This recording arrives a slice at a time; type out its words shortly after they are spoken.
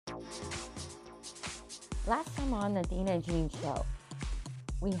Last time on the Dina Jean Show,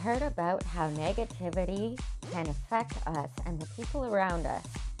 we heard about how negativity can affect us and the people around us.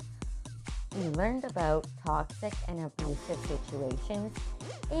 We learned about toxic and abusive situations,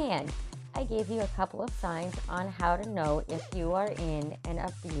 and I gave you a couple of signs on how to know if you are in an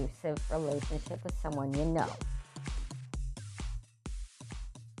abusive relationship with someone you know.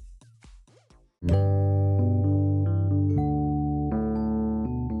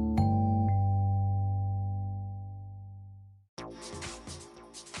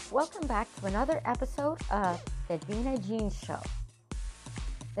 Welcome back to another episode of the Dina Jean Show,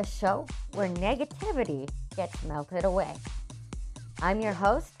 the show where negativity gets melted away. I'm your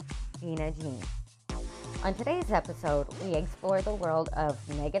host, Dina Jean. On today's episode, we explore the world of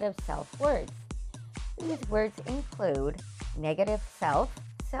negative self-words. These words include negative self,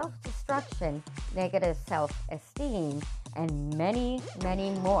 self-destruction, negative self-esteem, and many,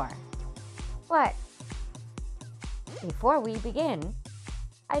 many more. But before we begin,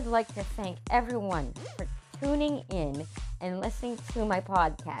 I'd like to thank everyone for tuning in and listening to my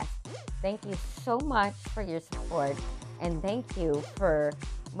podcast. Thank you so much for your support, and thank you for,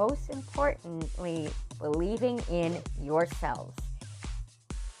 most importantly, believing in yourselves.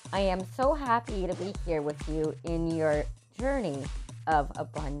 I am so happy to be here with you in your journey of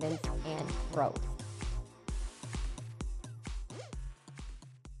abundance and growth.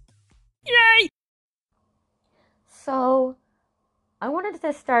 Yay! So, I wanted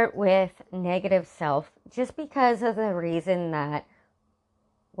to start with negative self just because of the reason that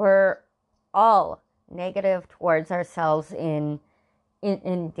we're all negative towards ourselves in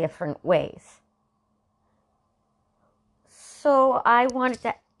different ways. So I wanted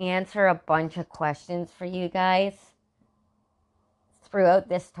to answer a bunch of questions for you guys throughout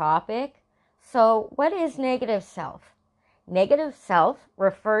this topic. So what is negative self? Negative self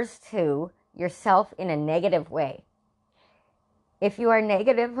refers to yourself in a negative way. If you are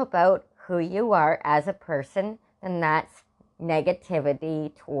negative about who you are as a person, then that's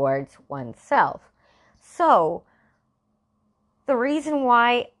negativity towards oneself. So, the reason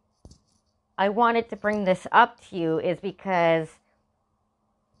why I wanted to bring this up to you is because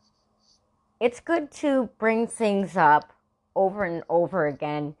it's good to bring things up over and over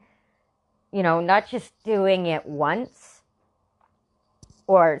again. You know, not just doing it once,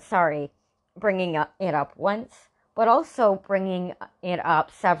 bringing it up once, but also bringing it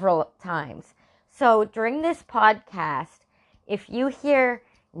up several times. So during this podcast, if you hear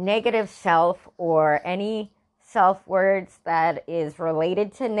negative self or any self words that is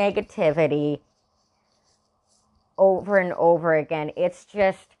related to negativity over and over again, it's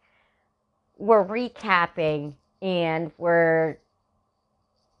just we're recapping and we're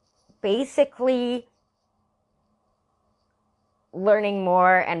basically learning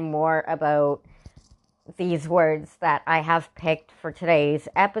more and more about these words that I have picked for today's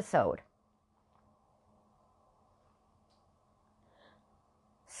episode.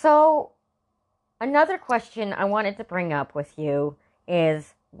 So, another question I wanted to bring up with you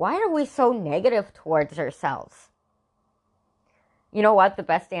is, why are we so negative towards ourselves? You know what? The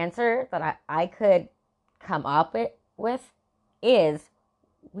best answer that I could come up with is,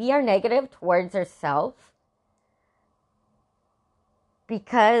 we are negative towards ourselves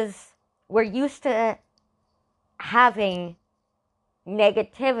because we're used to having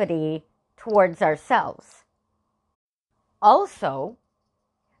negativity towards ourselves. Also,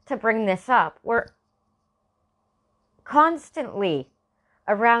 to bring this up, we're constantly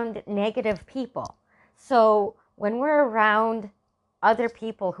around negative people. So when we're around other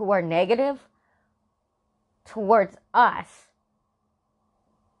people who are negative towards us,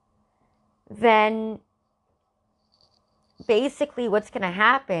 then basically what's going to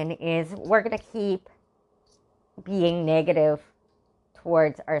happen is we're going to keep being negative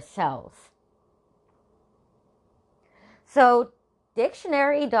towards ourselves. So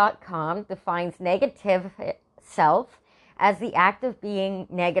dictionary.com defines negative self as the act of being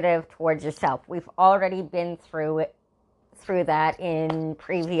negative towards yourself. We've already been through that in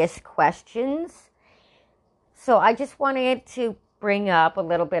previous questions. So I just wanted to bring up a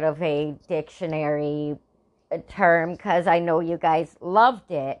little bit of a dictionary term because I know you guys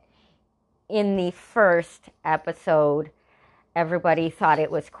loved it. In the first episode, everybody thought it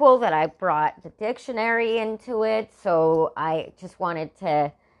was cool that I brought the dictionary into it, so I just wanted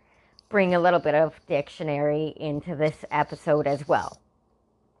to bring a little bit of dictionary into this episode as well.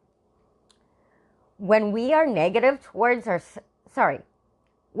 When we are negative towards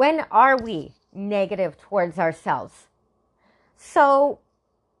when are we negative towards ourselves? So,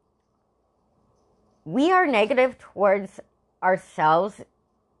 we are negative towards ourselves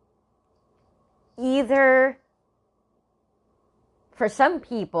either for some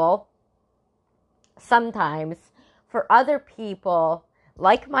people, sometimes for other people,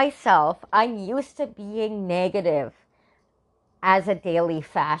 like myself, I'm used to being negative as a daily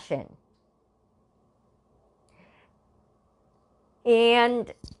fashion.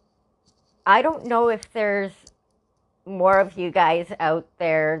 And I don't know if there's more of you guys out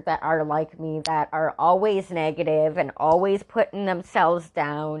there that are like me, that are always negative and always putting themselves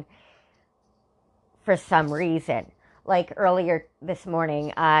down for some reason. Like earlier this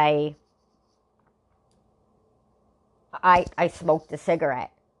morning, I smoked a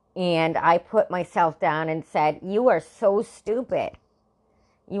cigarette and I put myself down and said, "You are so stupid.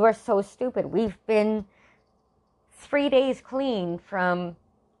 You are so stupid. We've been 3 days clean from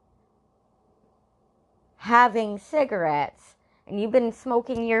having cigarettes and you've been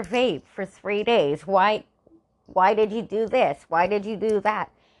smoking your vape for 3 days. Why did you do this? Why did you do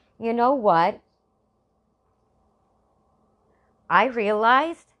that?" You know what? I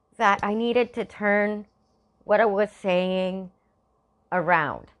realized that I needed to turn what I was saying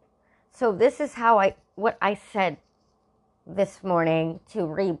around. So this is what I said this morning to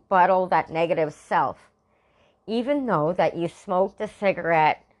rebuttal that negative self. Even though that you smoked a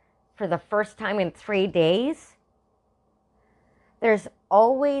cigarette for the first time in 3 days, there's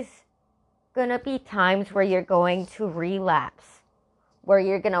always going to be times where you're going to relapse, where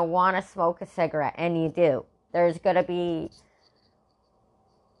you're going to want to smoke a cigarette, and you do. There's going to be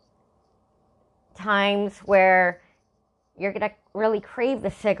times where you're going to really crave the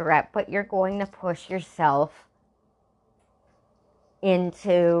cigarette, but you're going to push yourself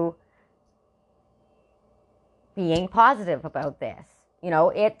into being positive about this. You know,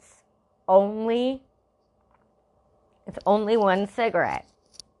 it's only one cigarette.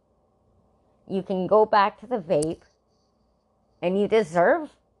 You can go back to the vape, and you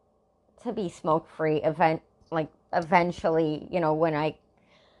deserve to be smoke-free eventually, you know, when I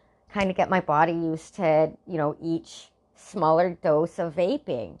kind of get my body used to, you know, each smaller dose of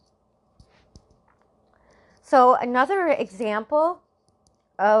vaping. So another example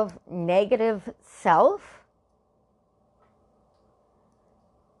of negative self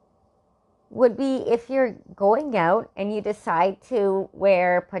would be if you're going out and you decide to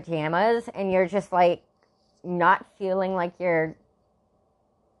wear pajamas and you're just like not feeling like you're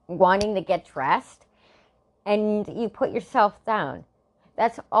wanting to get dressed and you put yourself down.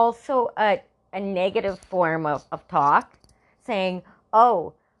 That's also a negative form of talk, saying,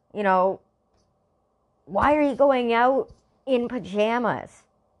 "Oh, you know, why are you going out in pajamas?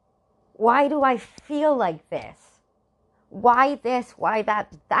 Why do I feel like this? Why this? Why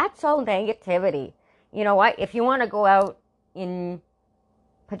that?" That's all negativity. You know what? If you want to go out in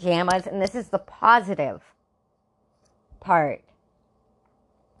pajamas, and this is the positive part,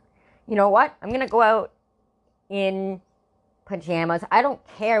 you know what? I'm going to go out in pajamas. I don't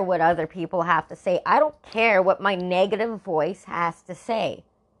care what other people have to say. I don't care what my negative voice has to say.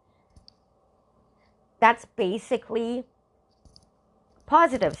 That's basically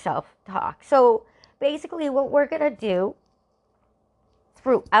positive self-talk. So basically what we're going to do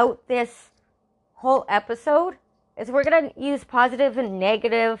throughout this whole episode is we're going to use positive and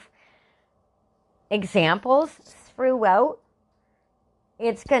negative examples throughout.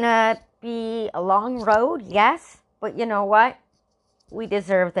 It's going to be a long road, yes, but you know what? We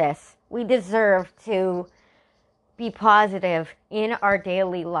deserve this. We deserve to be positive in our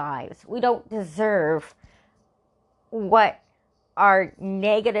daily lives. We don't deserve what our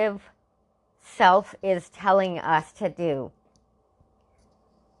negative self is telling us to do.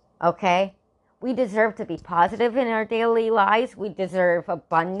 Okay? We deserve to be positive in our daily lives. We deserve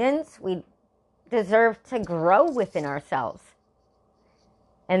abundance. We deserve to grow within ourselves.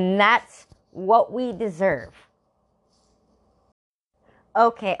 And that's what we deserve.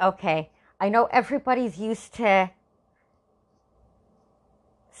 Okay. I know everybody's used to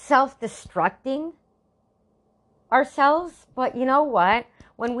self-destructing ourselves, but you know what?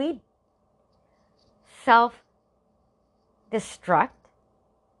 When we self-destruct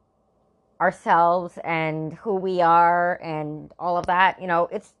ourselves and who we are and all of that, you know,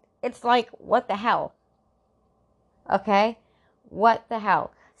 it's like, what the hell? Okay? What the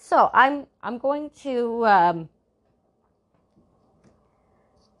hell? So I'm going to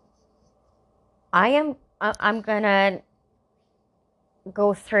I'm gonna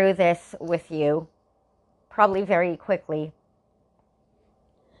go through this with you probably very quickly.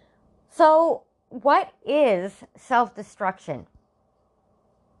 So what is self-destruction?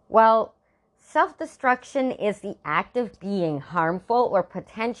 Well, self-destruction is the act of being harmful or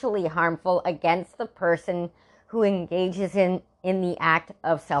potentially harmful against the person who engages in the act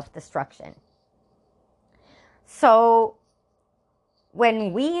of self-destruction. So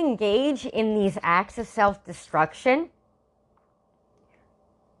when we engage in these acts of self-destruction,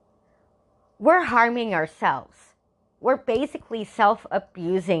 we're harming ourselves. We're basically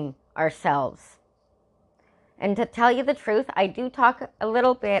self-abusing ourselves. And to tell you the truth, I do talk a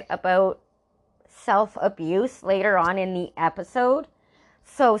little bit about self-abuse later on in the episode.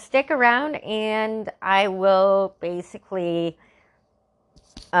 So stick around and I will basically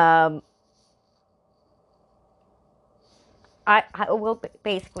I will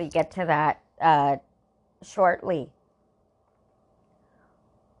basically get to that shortly.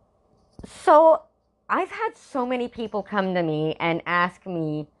 So I've had so many people come to me and ask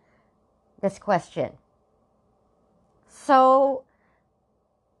me this question. So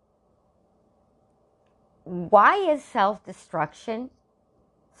why does self-destruction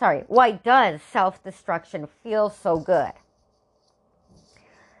feel so good?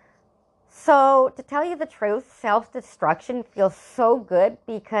 So to tell you the truth, self-destruction feels so good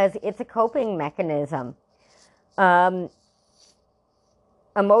because it's a coping mechanism.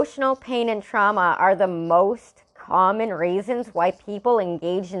 Emotional pain and trauma are the most common reasons why people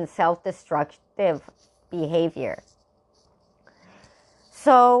engage in self-destructive behavior.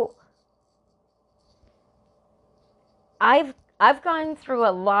 So I've gone through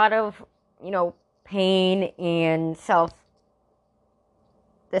a lot of, pain and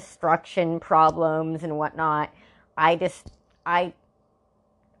self-destruction problems and whatnot.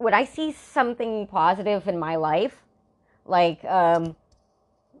 When I see something positive in my life, like, when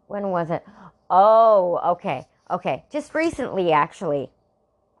was it? Oh, okay. Just recently, actually,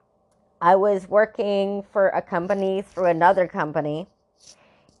 I was working for a company through another company,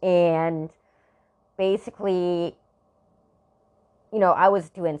 and basically, I was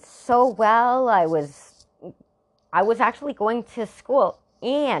doing so well. I was actually going to school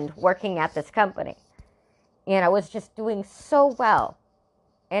and working at this company, and I was just doing so well.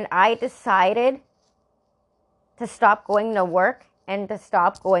 And I decided to stop going to work and to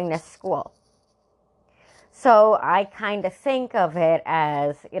stop going to school. So I kind of think of it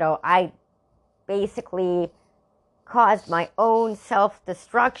as, I basically caused my own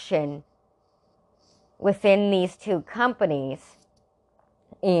self-destruction within these two companies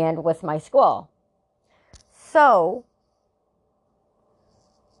and with my school. So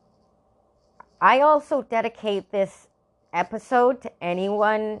I also dedicate this episode to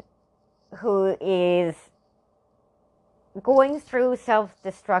anyone who is going through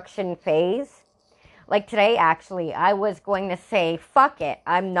self-destruction phase. Like today, actually, I was going to say, fuck it.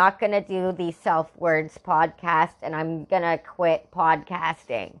 I'm not going to do the Self-Words podcast and I'm going to quit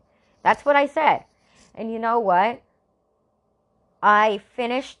podcasting. That's what I said. And you know what? I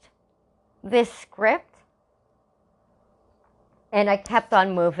finished this script and I kept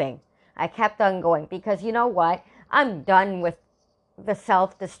on moving. I kept on going because you know what? I'm done with the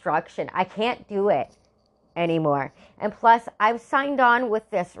self-destruction. I can't do it anymore. And plus, I've signed on with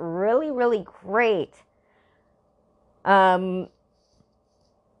this really, really great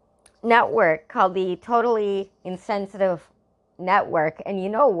network called the Totally Insensitive Network. And you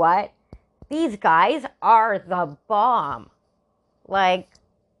know what? These guys are the bomb. Like,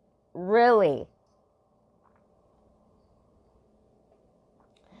 really.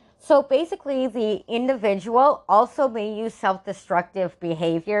 So basically, the individual also may use self-destructive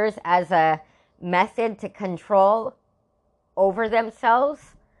behaviors as a method to control over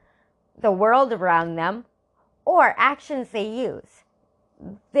themselves, the world around them, or actions they use.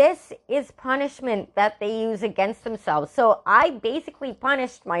 This is punishment that they use against themselves. So I basically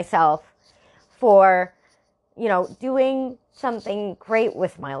punished myself for, doing something great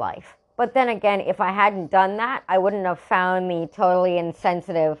with my life. But then again, if I hadn't done that, I wouldn't have found the Totally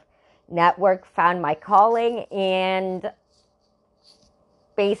Insensitive Network, found my calling, and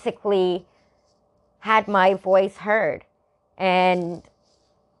basically had my voice heard. And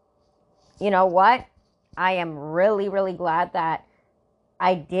you know what? I am really, really glad that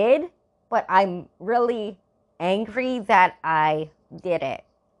I did, but I'm really angry that I did it.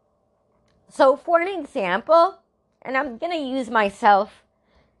 So for an example, and I'm going to use myself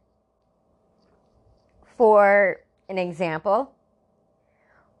for an example.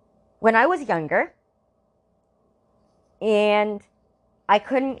 When I was younger and I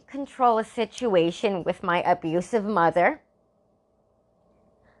couldn't control a situation with my abusive mother,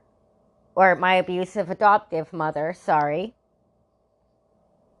 or my abusive adoptive mother, sorry,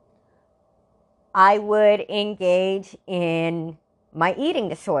 I would engage in my eating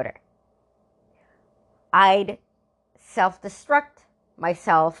disorder. I'd self-destruct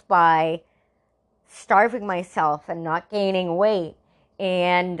myself by starving myself and not gaining weight.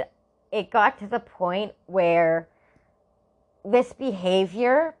 And it got to the point where this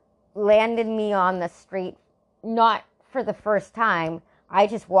behavior landed me on the street, not for the first time. I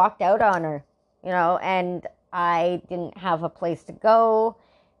just walked out on her, and I didn't have a place to go.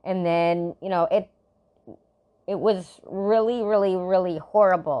 And then, it was really, really, really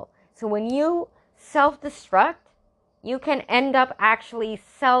horrible. So when you self-destruct, you can end up actually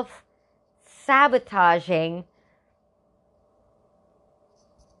self-sabotaging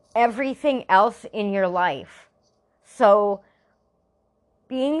everything else in your life. So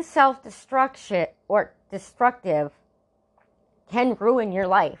being self-destructive can ruin your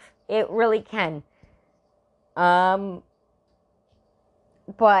life. It really can. But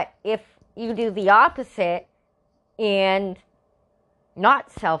if you do the opposite and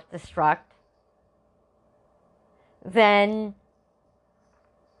not self-destruct, then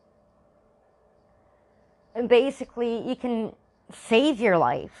basically you can save your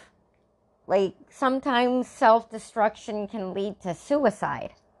life. Like, sometimes self-destruction can lead to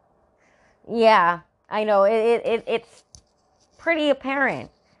suicide. Yeah, I know, it's pretty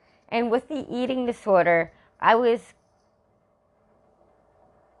apparent. And with the eating disorder, I was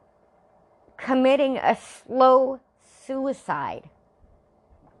committing a slow suicide.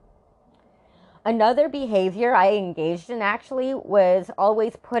 Another behavior I engaged in actually was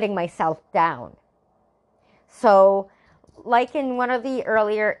always putting myself down. So, like in one of the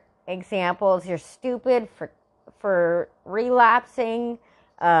earlier examples, you're stupid for relapsing.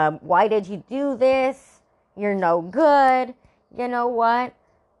 Why did you do this? You're no good. You know what?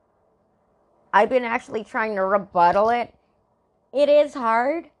 I've been actually trying to rebuttal it. It is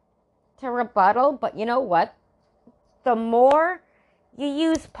hard to rebuttal, but you know what? The more you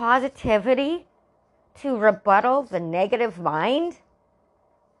use positivity to rebuttal the negative mind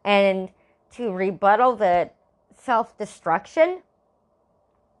and to rebuttal the self-destruction,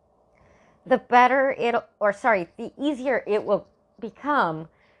 the easier it will become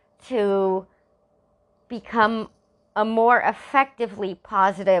to become a more effectively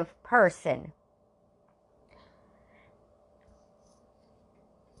positive person.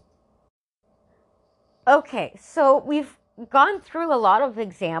 Okay, so we've gone through a lot of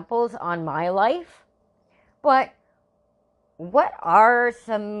examples on my life, but what are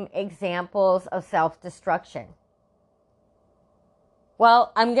some examples of self-destruction?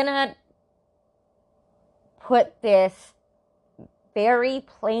 Well, I'm going to put this very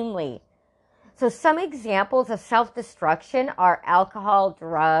plainly. So some examples of self-destruction are alcohol,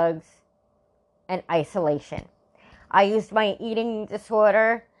 drugs, and isolation. I used my eating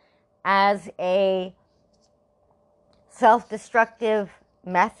disorder as a self-destructive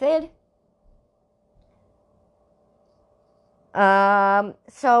method.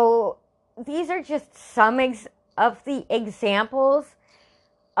 So these are just some of the examples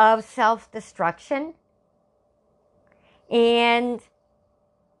of self-destruction. And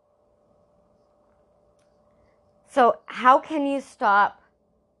so how can you stop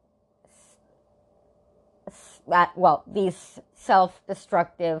these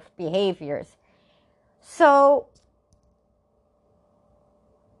self-destructive behaviors? So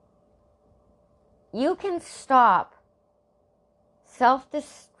you can stop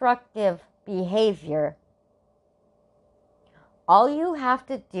self-destructive behavior. All you have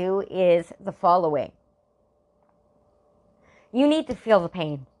to do is the following. You need to feel the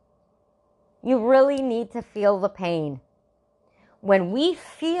pain. You really need to feel the pain. When we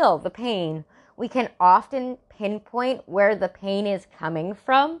feel the pain, we can often pinpoint where the pain is coming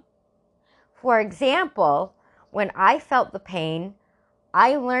from. For example, when I felt the pain,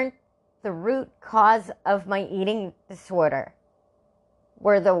 I learned the root cause of my eating disorder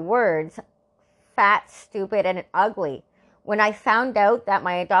were the words fat, stupid, and ugly. When I found out that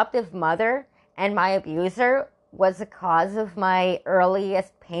my adoptive mother and my abuser was the cause of my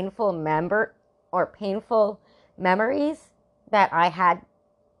earliest painful memories that I had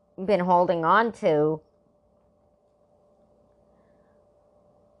been holding on to,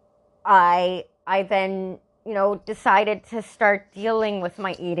 I then, decided to start dealing with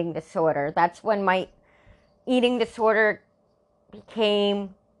my eating disorder. That's when my eating disorder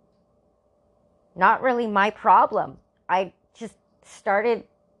became not really my problem. I just started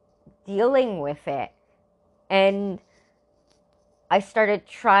dealing with it. And I started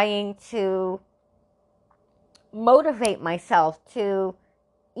trying to motivate myself to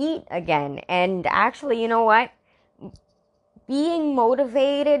eat again. And actually, you know what? Being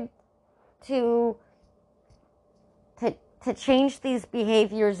motivated to change these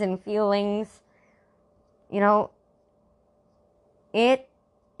behaviors and feelings, it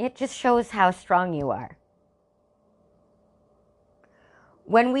just shows how strong you are.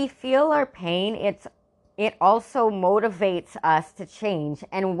 When we feel our pain, it also motivates us to change.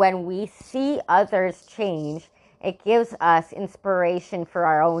 And when we see others change, it gives us inspiration for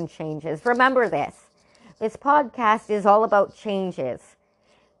our own changes. Remember this. This podcast is all about changes.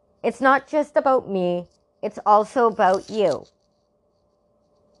 It's not just about me. It's also about you.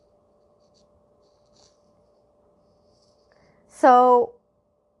 So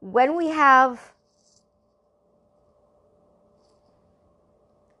when we have...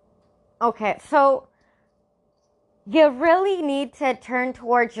 Okay, so you really need to turn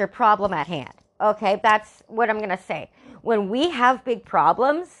towards your problem at hand. Okay, that's what I'm going to say. When we have big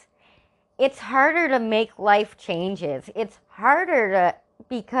problems, it's harder to make life changes. It's harder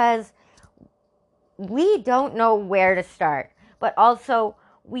because we don't know where to start, but also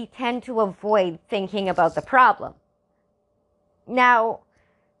we tend to avoid thinking about the problem. Now,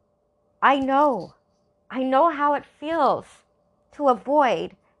 I know how it feels to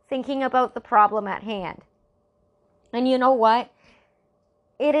avoid thinking about the problem at hand. And you know what?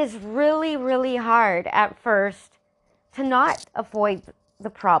 It is really, really hard at first to not avoid the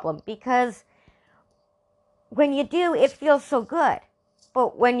problem, because when you do, it feels so good.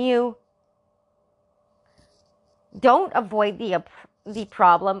 But when you don't avoid the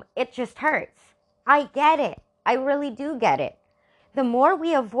problem, it just hurts. I get it. I really do get it. The more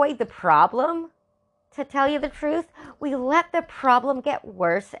we avoid the problem, to tell you the truth, we let the problem get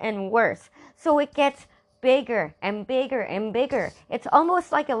worse and worse. So it gets bigger and bigger and bigger. It's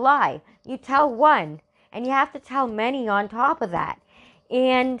almost like a lie. You tell one, and you have to tell many on top of that.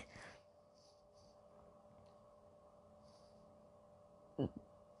 And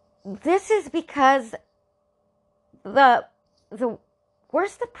this is because the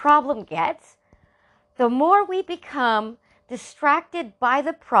worse the problem gets, the more we become distracted by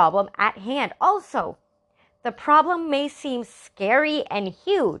the problem at hand. Also, the problem may seem scary and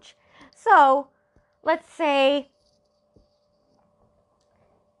huge. So, let's say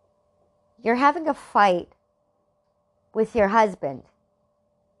you're having a fight with your husband,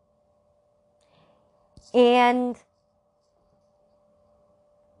 and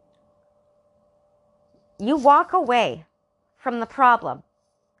you walk away from the problem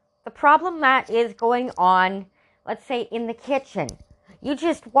that is going on, let's say in the kitchen. You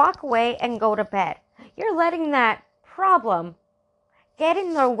just walk away and go to bed. You're letting that problem get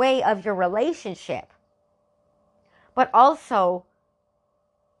in the way of your relationship. But also,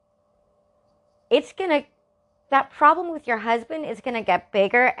 that problem with your husband is going to get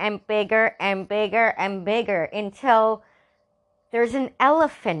bigger and bigger and bigger and bigger until there's an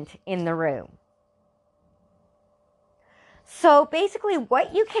elephant in the room. So basically,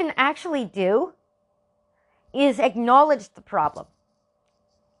 what you can actually do is acknowledge the problem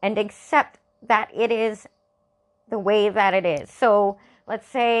and accept that it is the way that it is. So let's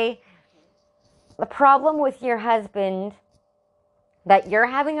say the problem with your husband that you're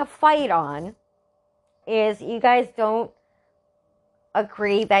having a fight on is you guys don't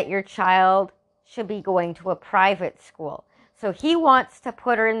agree that your child should be going to a private school. So he wants to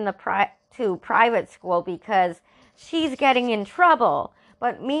put her in to private school because she's getting in trouble.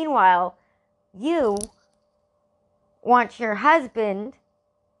 But meanwhile, you want your husband,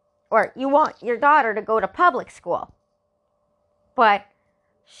 or you want your daughter to go to public school. But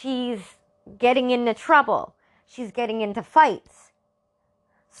she's getting into trouble. She's getting into fights.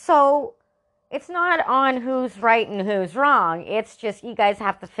 So it's not on who's right and who's wrong. It's just you guys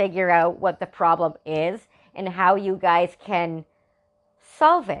have to figure out what the problem is and how you guys can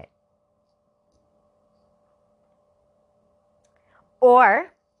solve it.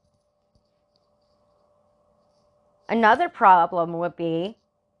 Or another problem would be,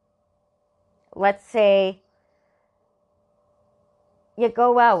 let's say you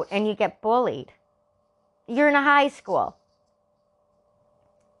go out and you get bullied. You're in a high school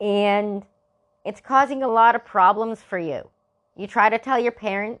and it's causing a lot of problems for you. You try to tell your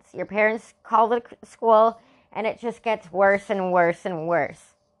parents call the school, and it just gets worse and worse and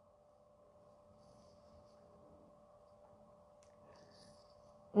worse.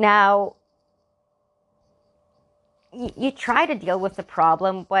 Now, you try to deal with the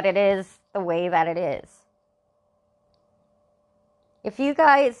problem, but it is the way that it is. If you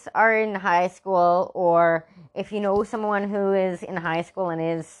guys are in high school, or if you know someone who is in high school and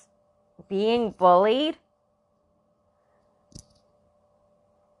is being bullied,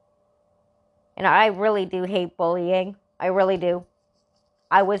 and I really do hate bullying. I really do.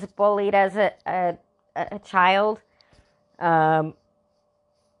 I was bullied as a child.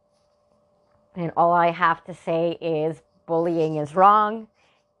 And all I have to say is bullying is wrong.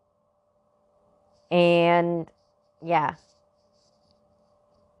 And yeah.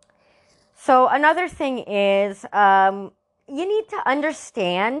 So another thing is you need to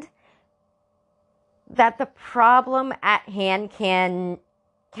understand that the problem at hand can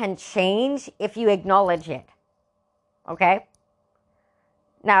change if you acknowledge it. Okay?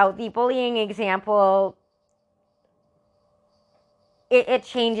 Now, the bullying example, it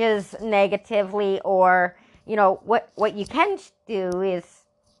changes negatively, or, what you can do is,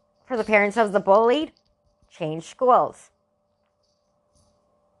 for the parents of the bullied, change schools.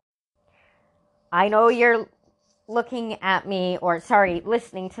 I know you're looking at me,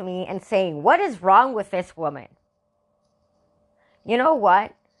 listening to me and saying, what is wrong with this woman? You know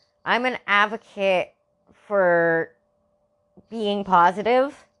what? I'm an advocate for being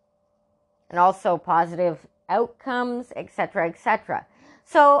positive and also positive outcomes, etc., etc.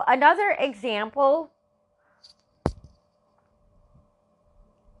 So another example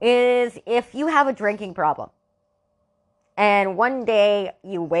is if you have a drinking problem and one day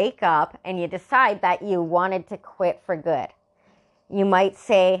you wake up and you decide that you wanted to quit for good. You might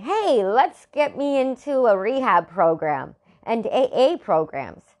say, hey, let's get me into a rehab program and AA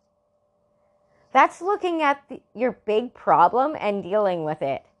programs. That's looking at your big problem and dealing with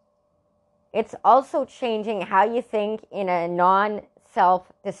it. It's also changing how you think in a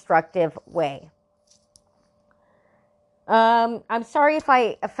non-self-destructive way. I'm sorry if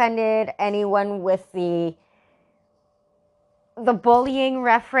I offended anyone with the bullying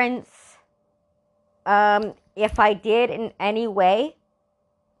reference. If I did in any way,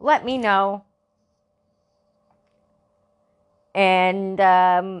 let me know. And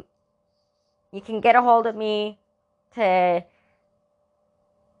you can get a hold of me to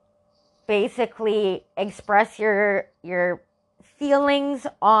basically express your feelings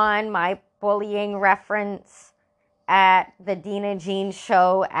on my bullying reference at the Dina Jean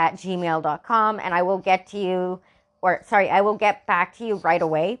Show at gmail.com, and I will get back to you right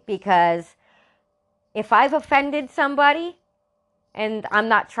away, because if I've offended somebody, and I'm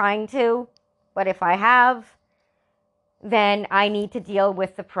not trying to, but if I have, then I need to deal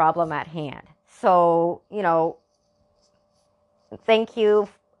with the problem at hand. So, thank you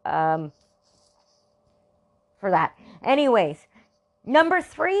for that. Anyways, number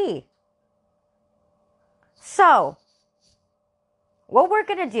 3. So, what we're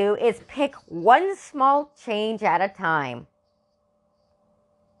going to do is pick one small change at a time.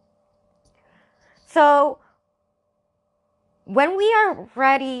 So, when we are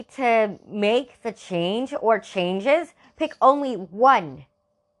ready to make the change or changes, pick only one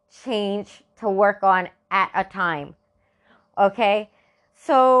change to work on at a time. Okay?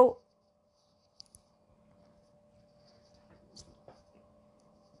 So,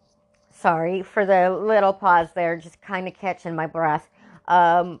 sorry for the little pause there, just kind of catching my breath.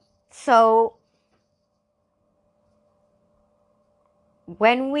 So,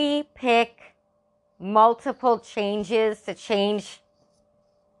 when we pick multiple changes to change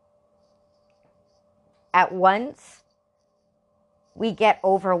at once, we get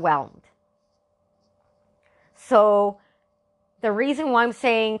overwhelmed. So, the reason why I'm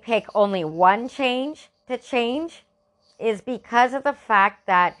saying pick only one change to change is because of the fact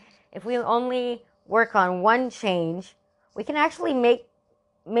that if we only work on one change, we can actually make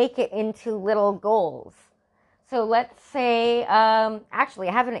it into little goals. So let's say, actually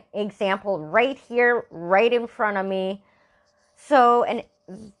I have an example right here, right in front of me. So, and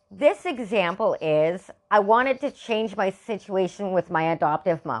this example is, I wanted to change my situation with my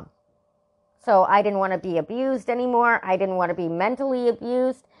adoptive mom. So I didn't want to be abused anymore. I didn't want to be mentally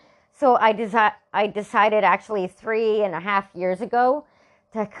abused. So I decided actually 3.5 years ago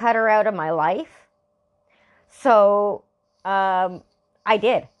to cut her out of my life. So I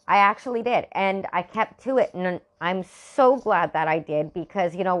did. I actually did. And I kept to it. And I'm so glad that I did,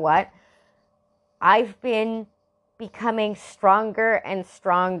 because you know what? I've been becoming stronger and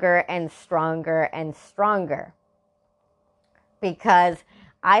stronger and stronger and stronger, because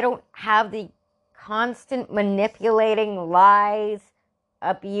I don't have the constant manipulating, lies,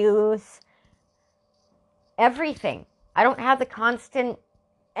 abuse, everything. I don't have the constant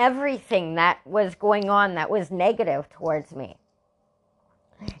everything that was going on that was negative towards me.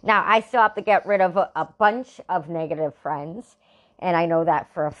 Now, I still have to get rid of a bunch of negative friends, and I know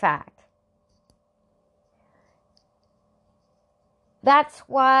that for a fact. That's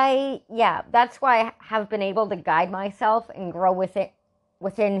why I have been able to guide myself and grow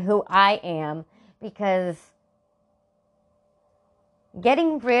within who I am, because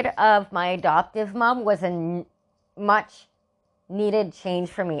getting rid of my adoptive mom was a much needed change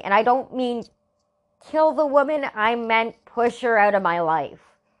for me. And I don't mean kill the woman, I meant push her out of my life.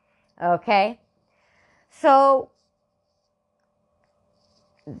 Okay? So,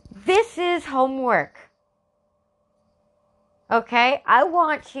 this is homework. Okay? I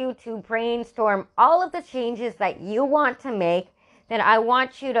want you to brainstorm all of the changes that you want to make. Then I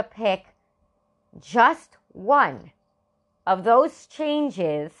want you to pick just one of those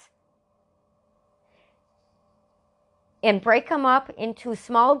changes and break them up into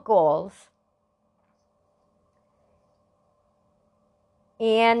small goals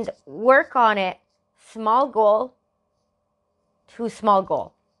and work on it small goal to small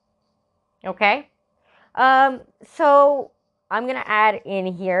goal. Okay? So I'm going to add in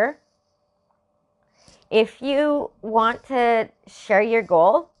here, if you want to share your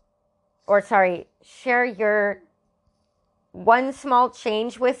goal, or sorry, share your one small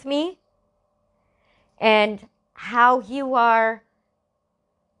change with me and how you are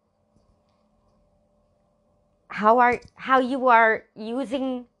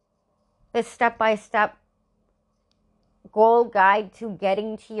using the step-by-step goal guide to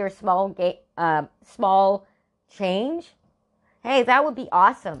getting to your small change, hey, that would be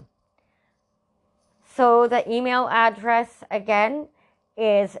awesome. So the email address again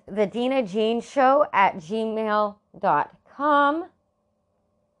is thedinajeanshow@gmail.com.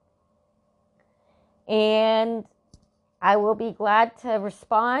 And I will be glad to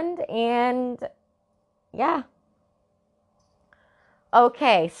respond. And yeah.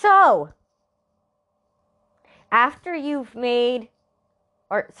 Okay, so after you've brainstormed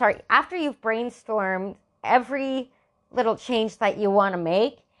every little change that you want to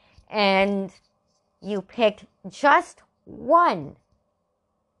make, and you picked just one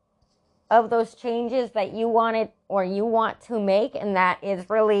of those changes that you wanted or you want to make, and that is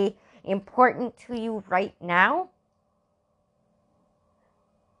really important to you right now,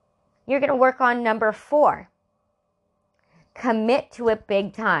 you're going to work on number 4. Commit to it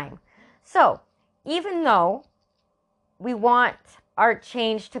big time. So, even though we want our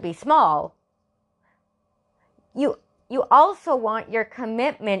change to be small, you also want your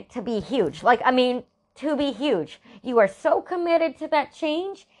commitment to be huge. To be huge. You are so committed to that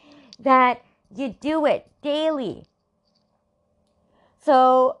change that you do it daily.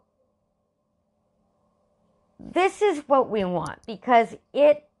 So this is what we want, because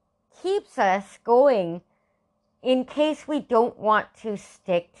it keeps us going in case we don't want to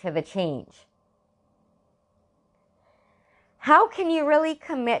stick to the change. How can you really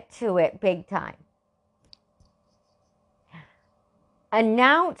commit to it big time?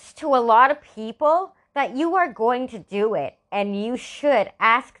 Announce to a lot of people that you are going to do it, and you should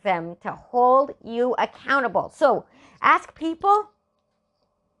ask them to hold you accountable. So ask people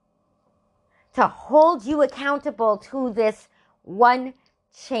to hold you accountable to this one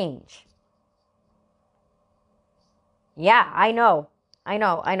change. Yeah, I know.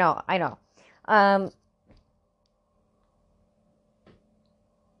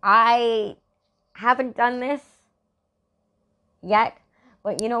 I haven't done this yet,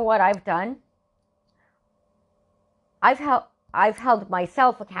 but you know what I've done? I've held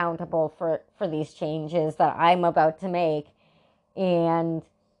myself accountable for these changes that I'm about to make, and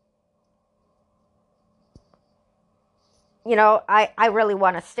I really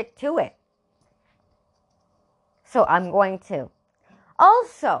want to stick to it. So I'm going to.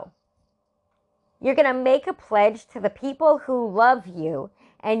 Also, you're going to make a pledge to the people who love you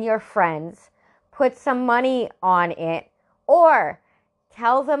and your friends, put some money on it, or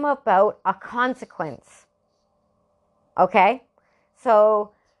tell them about a consequence. Okay?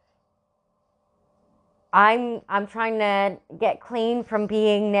 So I'm trying to get clean from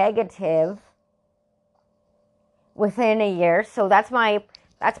being negative within a year. So that's my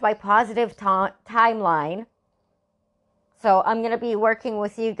positive timeline. So I'm going to be working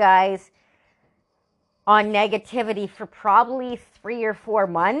with you guys on negativity for probably 3 or 4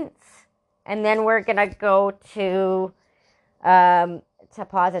 months. And then we're going to go to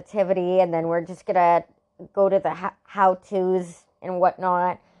positivity, and then we're just going to go to the how-tos and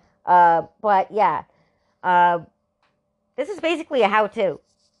whatnot. But yeah, this is basically a how-to,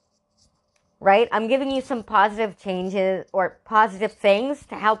 right? I'm giving you some positive changes or positive things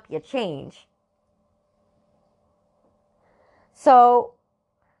to help you change. So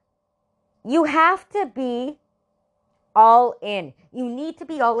you have to be all in. You need to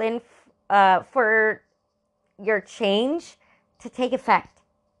be all in for your change to take effect.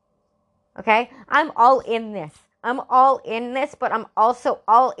 Okay? I'm all in this. But I'm also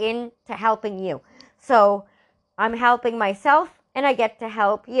all in to helping you. So I'm helping myself, and I get to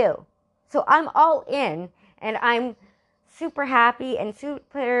help you. So I'm all in, and I'm super happy and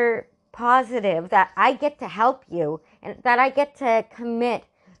super positive that I get to help you, and that I get to commit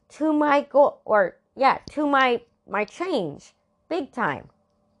to my goal, to my change big time.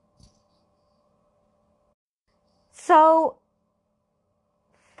 So,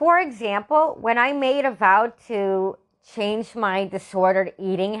 for example, when I made a vow to change my disordered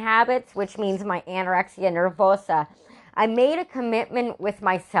eating habits, which means my anorexia nervosa, I made a commitment with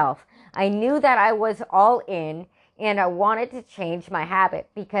myself. I knew that I was all in and I wanted to change my habit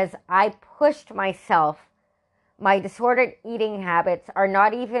because I pushed myself. My disordered eating habits are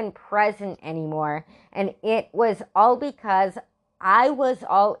not even present anymore. And it was all because I was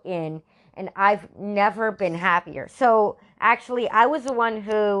all in and I've never been happier. So actually, I was the one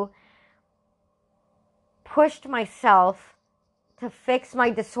who pushed myself to fix my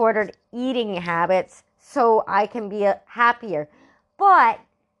disordered eating habits so I can be happier. But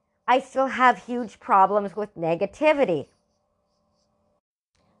I still have huge problems with negativity.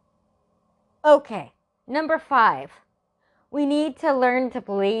 Okay, number 5. We need to learn to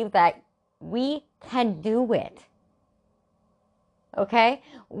believe that we can do it. Okay?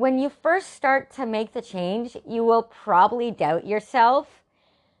 When you first start to make the change, you will probably doubt yourself.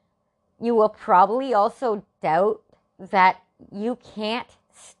 You will probably also doubt that you can't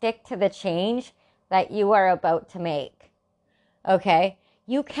stick to the change that you are about to make. Okay?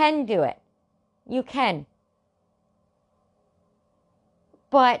 You can do it. You can.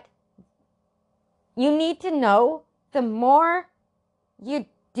 But you need to know the more you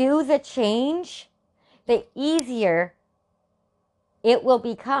do the change, the easier it will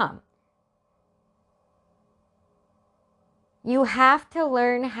become. You have to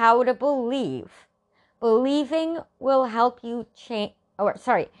learn how to believe. Believing will help you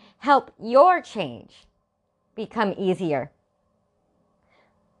help your change become easier.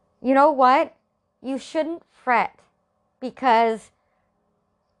 You know what? You shouldn't fret because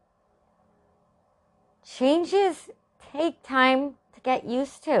changes take time to get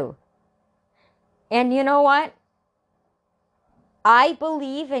used to. And you know what? I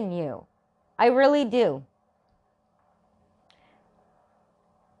believe in you. I really do.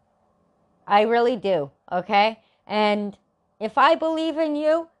 I really do, okay? And if I believe in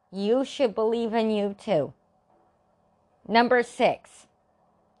you, you should believe in you too. Number 6.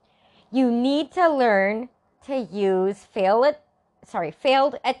 You need to learn to use failed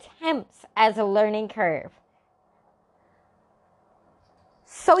attempts as a learning curve.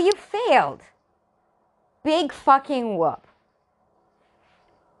 So you failed. Big fucking whoop.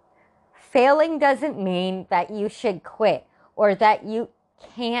 Failing doesn't mean that you should quit or that you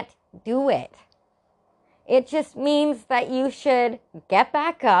can't do it. It just means that you should get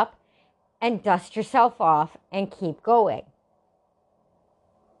back up and dust yourself off and keep going.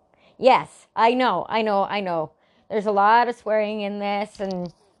 Yes, I know. There's a lot of swearing in this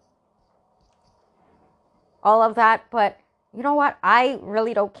and all of that, but you know what? I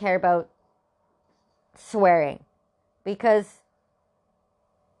really don't care about swearing because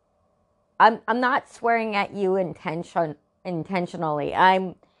I'm not swearing at you intentionally.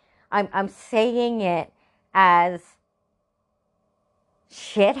 I'm saying it as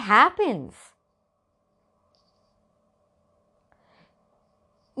shit happens.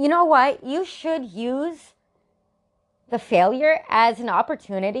 You know what? You should use the failure as an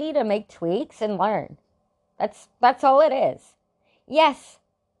opportunity to make tweaks and learn. That's all it is. Yes,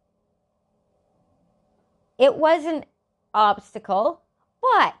 it was an obstacle,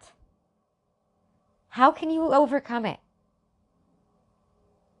 but how can you overcome it?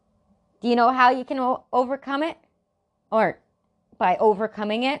 Do you know how you can overcome it? Or by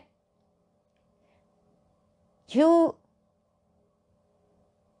overcoming it,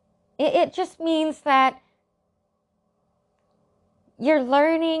 it just means that you're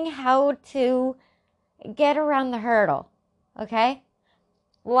learning how to get around the hurdle, okay?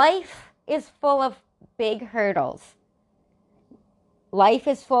 Life is full of big hurdles. Life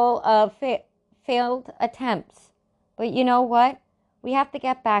is full of failed attempts. But you know what? We have to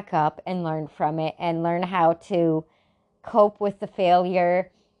get back up and learn from it and learn how to cope with the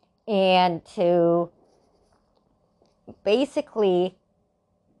failure and to basically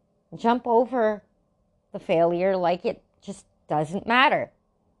jump over the failure like it just doesn't matter.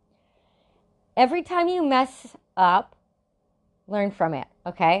 Every time you mess up, learn from it,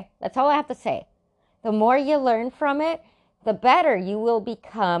 okay? That's all I have to say. The more you learn from it, the better you will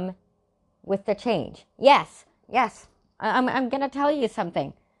become with the change. Yes. I'm going to tell you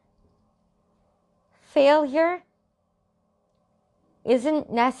something. Failure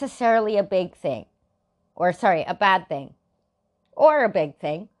isn't necessarily a big thing. A bad thing. Or a big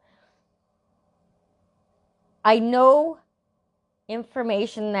thing. I know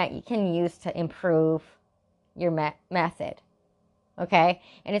information that you can use to improve your method. Okay?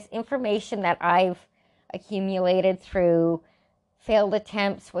 And it's information that I've accumulated through failed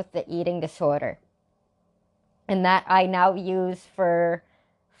attempts with the eating disorder. and that I now use for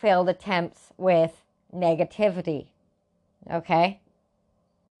failed attempts with negativity. Okay?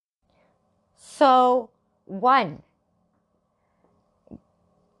 So, 1,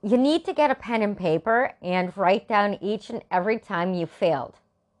 you need to get a pen and paper and write down each and every time you failed.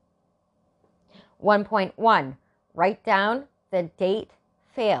 1.1, write down the date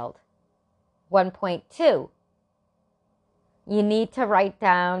failed. 1.2, you need to write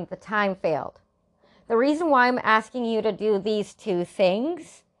down the time failed. The reason why I'm asking you to do these 2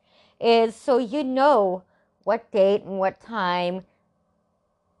 things is so you know what date and what time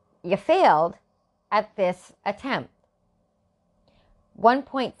you failed at this attempt.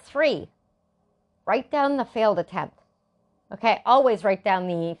 1.3, write down the failed attempt. Okay, always write down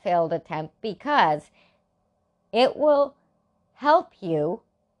the failed attempt because it will help you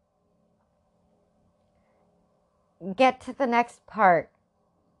get to the next part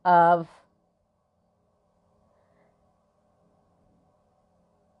of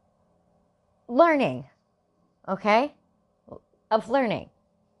learning, okay? Of learning.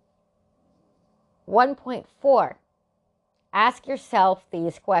 1.4, ask yourself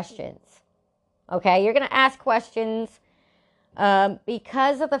these questions, okay? You're going to ask questions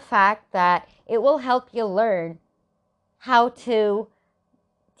because of the fact that it will help you learn how to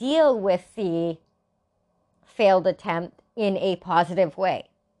deal with the failed attempt in a positive way.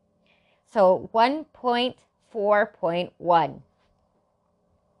 So 1.4.1,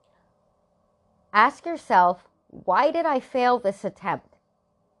 ask yourself, why did I fail this attempt?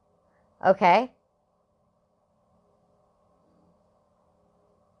 Okay?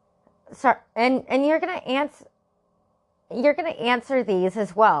 So, and you're going to answer these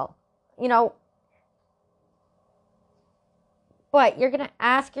as well. You know, but you're going to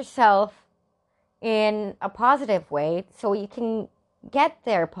ask yourself in a positive way so you can get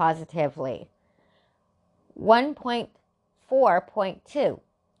there positively. 1.4.2,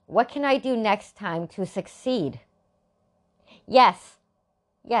 what can I do next time to succeed? Yes.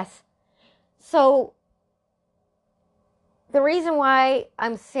 So the reason why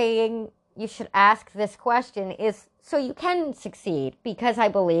I'm saying you should ask this question is so you can succeed, because I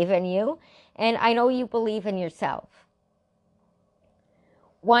believe in you and I know you believe in yourself.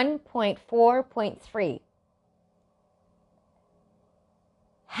 1.4.3,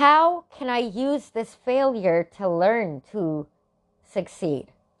 how can I use this failure to learn to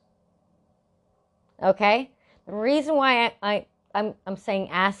succeed? Okay? The reason why I'm saying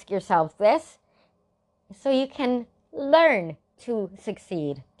ask yourself this is so you can learn to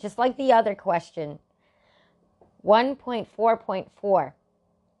succeed, just like the other question. 1.4.4,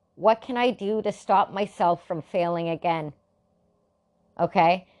 what can I do to stop myself from failing again?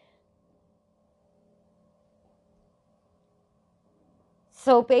 Okay?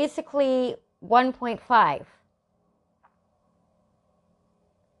 So basically, 1.5,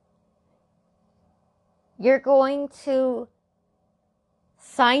 you're going to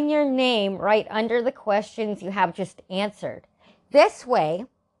sign your name right under the questions you have just answered. This way,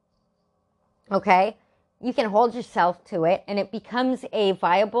 okay, you can hold yourself to it and it becomes a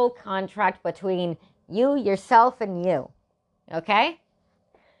viable contract between you, yourself, and you. Okay?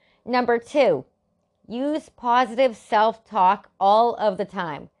 Number 2, use positive self-talk all of the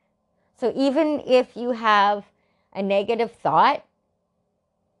time. So even if you have a negative thought,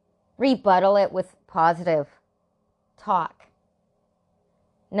 rebuttal it with positive talk.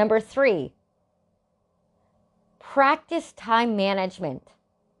 Number 3, practice time management.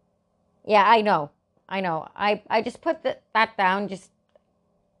 Yeah, I know. I just put that down just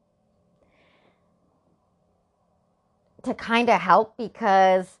to kind of help,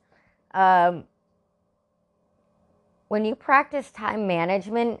 because when you practice time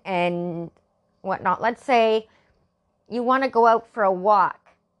management and whatnot, let's say you want to go out for a walk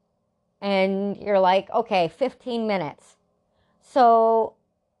and you're like, okay, 15 minutes. So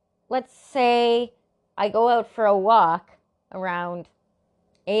let's say I go out for a walk around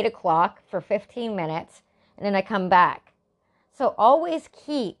 8 o'clock for 15 minutes and then I come back. So always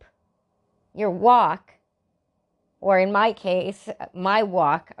keep your walk, or in my case, my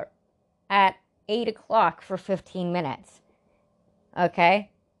walk, at 8 o'clock for 15 minutes. Okay?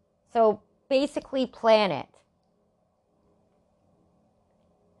 So basically plan it.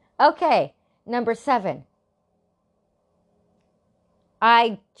 Okay, number 7.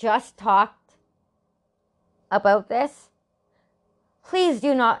 I just talked about this. Please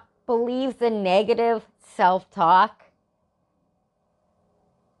do not believe the negative self-talk.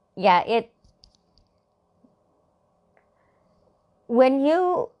 Yeah, when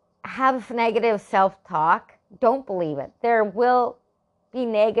you have negative self-talk, don't believe it. There will be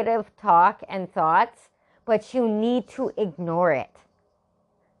negative talk and thoughts, but you need to ignore it.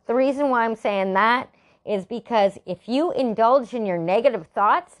 The reason why I'm saying that is because if you indulge in your negative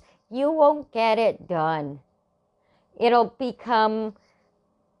thoughts, you won't get it done. It'll become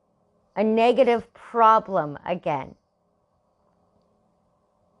a negative problem again.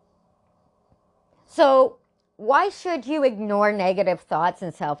 So, why should you ignore negative thoughts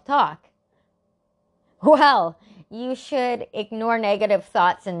and self-talk? Well, you should ignore negative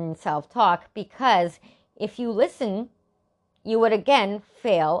thoughts and self-talk because if you listen, you would again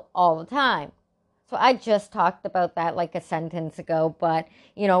fail all the time. So I just talked about that like a sentence ago, but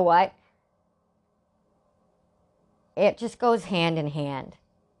you know what? It just goes hand in hand.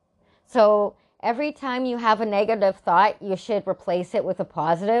 So every time you have a negative thought, you should replace it with a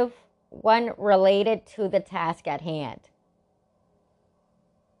positive one related to the task at hand.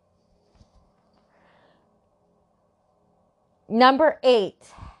 Number 8,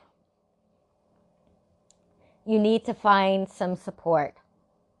 you need to find some support.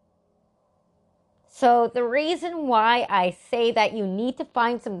 So the reason why I say that you need to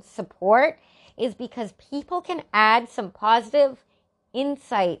find some support is because people can add some positive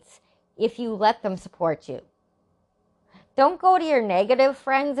insights if you let them support you. Don't go to your negative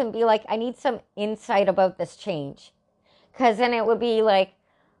friends and be like, I need some insight about this change. Because then it would be like,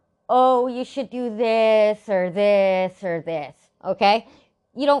 oh, you should do this or this or this. Okay?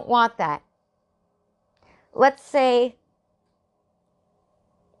 You don't want that. Let's say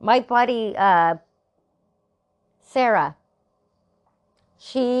my buddy Sarah,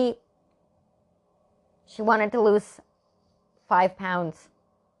 she wanted to lose 5 pounds.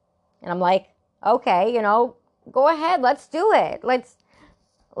 And I'm like, okay, go ahead, let's do it. Let's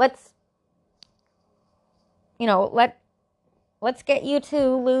get you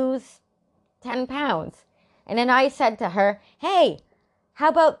to lose 10 pounds. And then I said to her, hey, how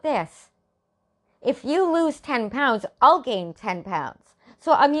about this? If you lose 10 pounds, I'll gain 10 pounds.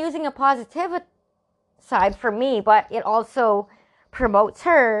 So I'm using a positive side for me, but it also promotes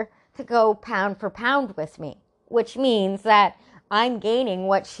her to go pound for pound with me, which means that I'm gaining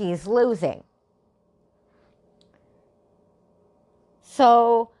what she's losing.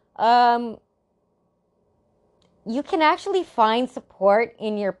 So, you can actually find support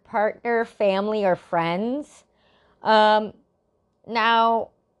in your partner, family, or friends. Now,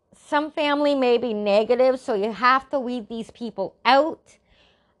 some family may be negative, so you have to weed these people out.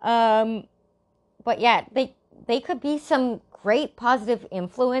 But yeah, they could be some great positive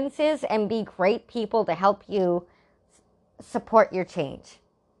influences and be great people to help you support your change.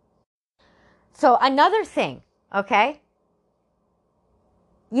 So another thing, okay?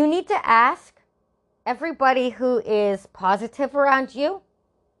 You need to ask everybody who is positive around you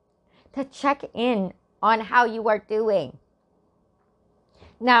to check in on how you are doing.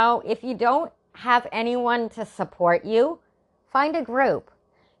 Now, if you don't have anyone to support you, find a group.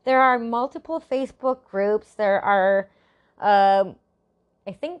 There are multiple Facebook groups. There are, I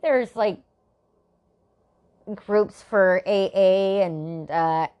think there's like groups for AA and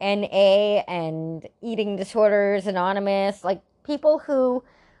NA and Eating Disorders Anonymous, like people who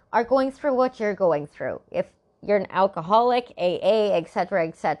are going through what you're going through. If you're an alcoholic, AA, etc.,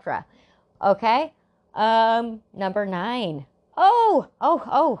 etc. Okay? Number 9.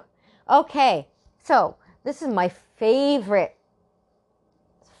 Oh. Okay. So, this is my favorite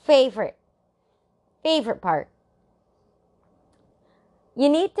part. You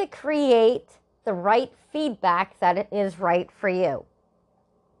need to create the right feedback that is right for you.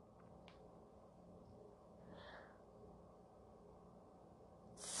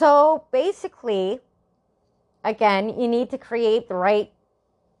 So basically, again, you need to create the right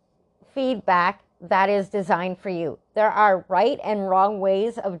feedback that is designed for you. There are right and wrong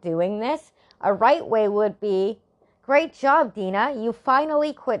ways of doing this. A right way would be, great job, Dina. You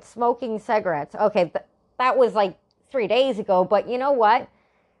finally quit smoking cigarettes. Okay, that was like 3 days ago, but you know what?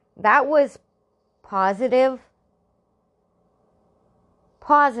 That was positive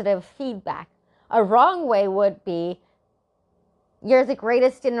feedback. A wrong way would be, you're the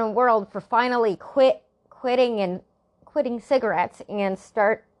greatest in the world for finally quitting cigarettes and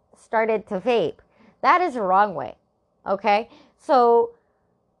started to vape. That is a wrong way. Okay? So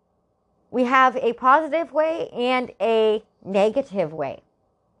we have a positive way and a negative way.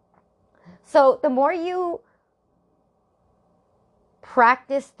 So the more you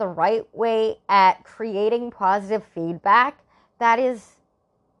practice the right way at creating positive feedback that is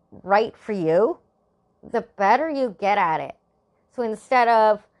right for you, the better you get at it. So instead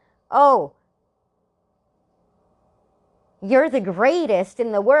of, oh, you're the greatest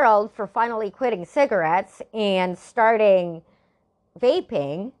in the world for finally quitting cigarettes and starting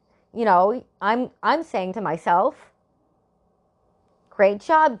vaping, I'm saying to myself, great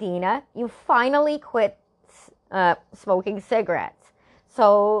job, Dina. You finally quit smoking cigarettes.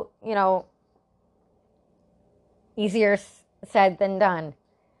 So, easier said than done.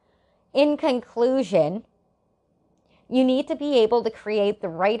 In conclusion, you need to be able to create the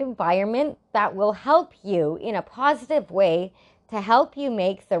right environment that will help you in a positive way to help you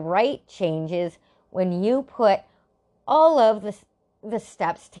make the right changes when you put all of the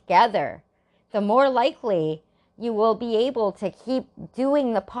steps together. The more likely you will be able to keep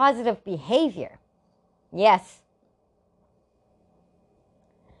doing the positive behavior. Yes.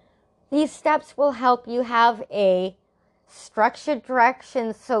 These steps will help you have a structured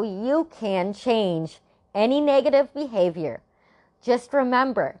direction so you can change any negative behavior. Just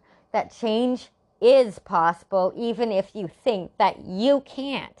remember that change is possible even if you think that you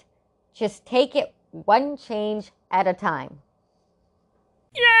can't. Just take it one change at a time.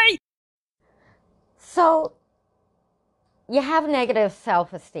 Yay! So, you have negative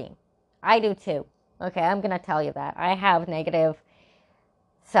self-esteem. I do too. Okay, I'm going to tell you that. I have negative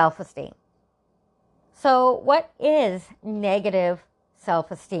self-esteem. So, what is negative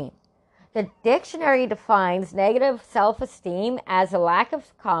self-esteem? The dictionary defines negative self-esteem as a lack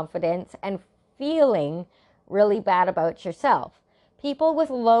of confidence and feeling really bad about yourself. People with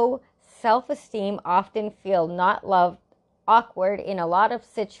low self-esteem often feel not loved, awkward in a lot of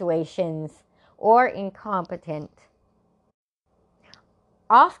situations, or incompetent.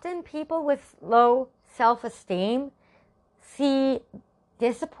 Often people with low self-esteem see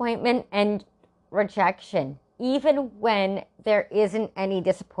disappointment and rejection, even when there isn't any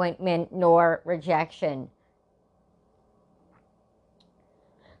disappointment nor rejection.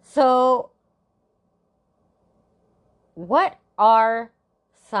 So, what are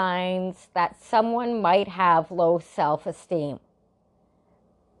signs that someone might have low self-esteem?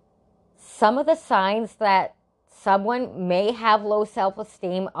 Some of the signs that someone may have low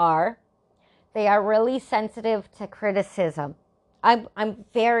self-esteem are they are really sensitive to criticism. I'm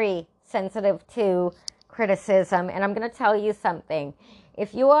very sensitive to criticism, and I'm going to tell you something.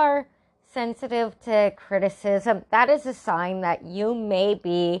 If you are sensitive to criticism, that is a sign that you may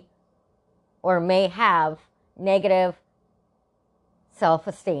be or may have negative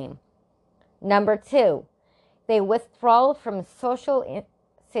self-esteem. Number 2, they withdraw from social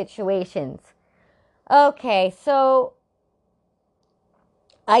situations. Okay, so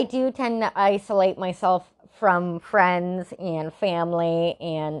I do tend to isolate myself from friends and family,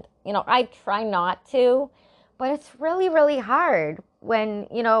 and I try not to, but it's really, really hard when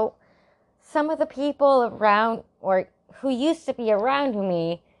some of the people around or who used to be around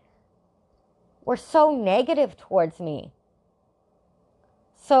me were so negative towards me.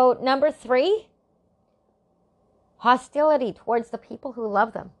 So number 3, hostility towards the people who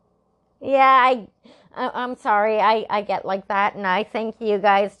love them. Yeah, I'm sorry, I get like that, and I think you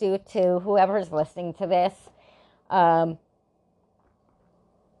guys do too, whoever's listening to this. But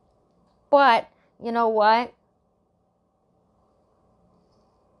you know what?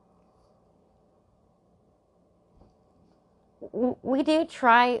 We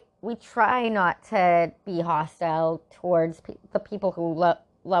try not to be hostile towards the people who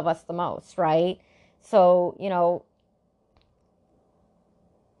love us the most, right? So,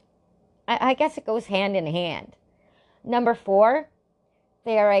 I guess it goes hand in hand. Number 4,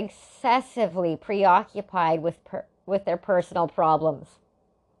 they are excessively preoccupied with their personal problems.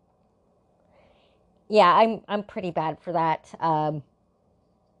 Yeah, I'm pretty bad for that. I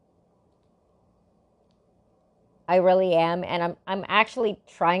really am, and I'm actually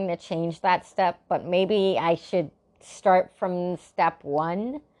trying to change that step, but maybe I should start from step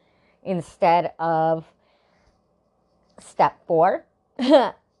 1 instead of step 4.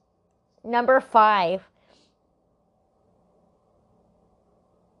 Number 5,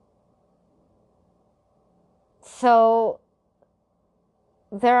 so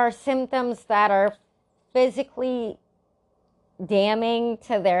there are symptoms that are physically damning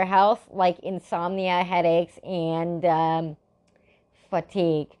to their health, like insomnia, headaches, and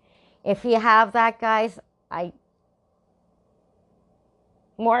fatigue. If you have that, guys,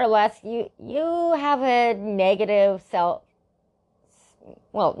 more or less you have a negative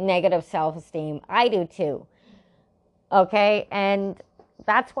self-esteem. I do too. Okay, and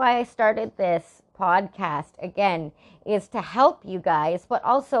that's why I started this podcast again, is to help you guys, but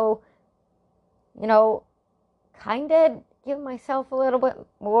also, kind of give myself a little bit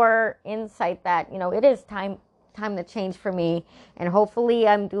more insight that, it is time to change for me, and hopefully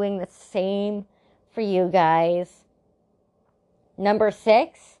I'm doing the same for you guys. Number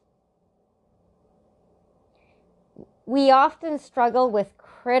 6, we often struggle with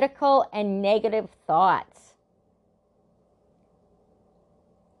critical and negative thoughts.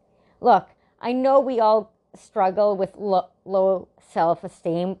 Look, I know we all struggle with low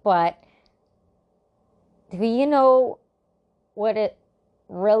self-esteem, but do you know what it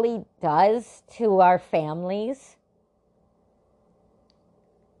really does to our families?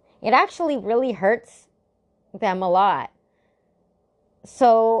 It actually really hurts them a lot.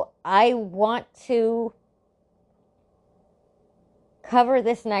 So I want to cover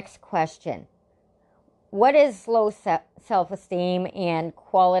this next question. What is low self-esteem and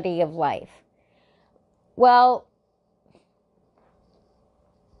quality of life? Well,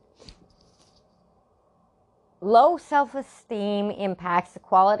 low self-esteem impacts the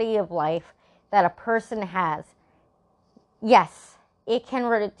quality of life that a person has. Yes, it can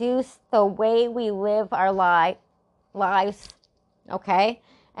reduce the way we live our lives, okay?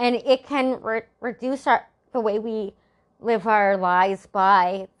 And it can reduce the way we live our lives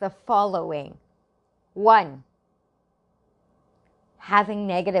by the following. 1, having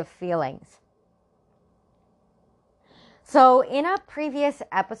negative feelings. So in a previous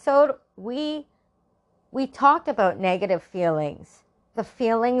episode, we talked about negative feelings. The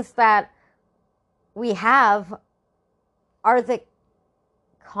feelings that we have are the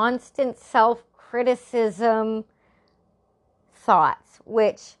constant self-criticism thoughts,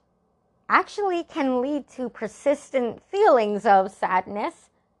 which actually can lead to persistent feelings of sadness,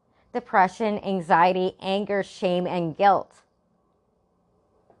 depression, anxiety, anger, shame, and guilt.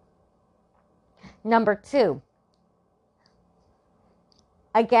 Number 2.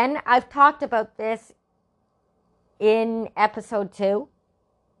 Again, I've talked about this in episode 2.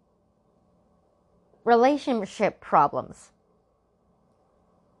 Relationship problems.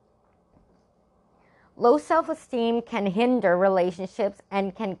 Low self-esteem can hinder relationships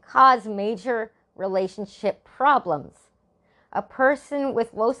and can cause major relationship problems. A person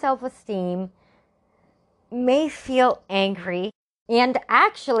with low self-esteem may feel angry and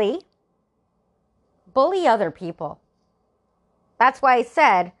actually bully other people. That's why I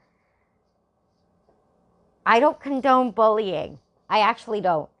said I don't condone bullying. I actually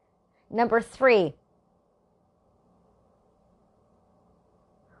don't. Number 3,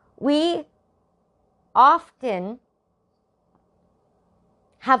 we often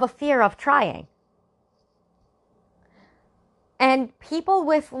have a fear of trying. And people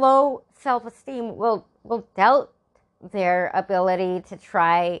with low self-esteem will doubt their ability to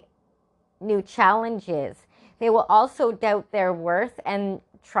try new challenges. They will also doubt their worth and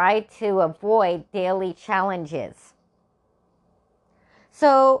try to avoid daily challenges.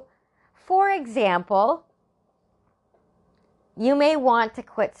 So, for example, you may want to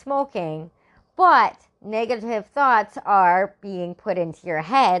quit smoking, but negative thoughts are being put into your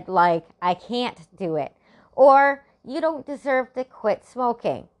head like, I can't do it, or you don't deserve to quit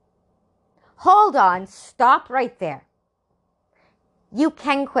smoking. Hold on, stop right there. You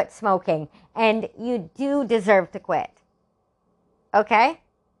can quit smoking, and you do deserve to quit. Okay?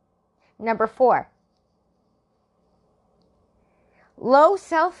 Number 4. Low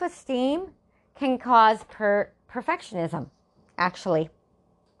self-esteem can cause perfectionism, actually.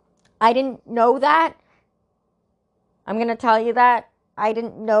 I didn't know that. I'm going to tell you that. I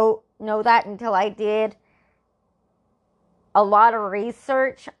didn't know that until I did a lot of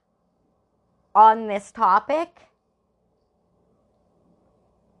research on this topic.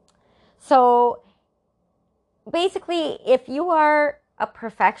 So basically, if you are a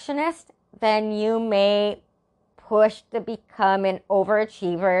perfectionist, then you may push to become an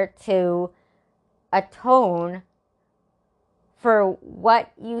overachiever to atone for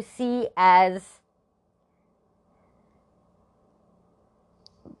what you see as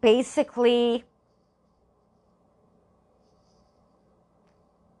basically,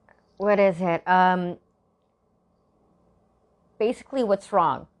 what is it? Basically what's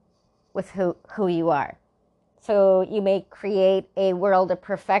wrong with who you are. So you may create a world of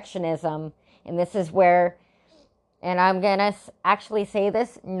perfectionism, and this is where, and I'm gonna actually say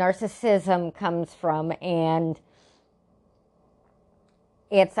this, narcissism comes from, and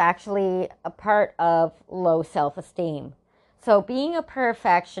it's actually a part of low self-esteem. So being a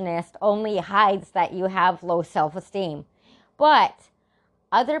perfectionist only hides that you have low self-esteem. But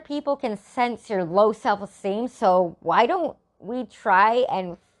other people can sense your low self-esteem, so why don't we try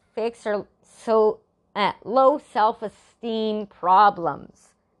and fix our low self-esteem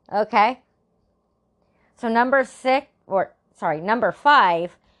problems? Okay? So number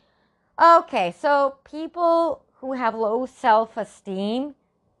 5. Okay, so people who have low self-esteem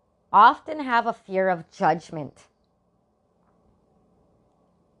often have a fear of judgment.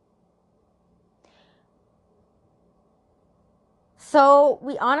 So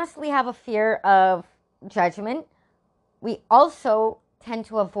we honestly have a fear of judgment. We also tend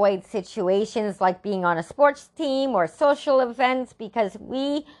to avoid situations like being on a sports team or social events because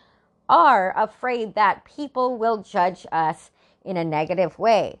we are afraid that people will judge us in a negative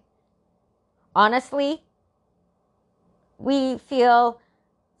way. Honestly, we feel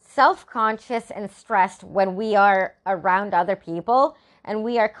self-conscious and stressed when we are around other people, and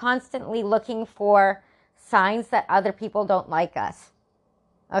we are constantly looking for signs that other people don't like us.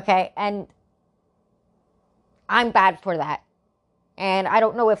 Okay, and I'm bad for that. And I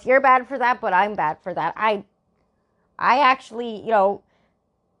don't know if you're bad for that, but I'm bad for that. I actually,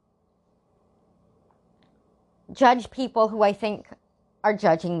 judge people who I think are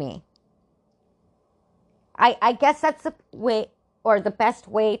judging me. I guess that's the way, or the best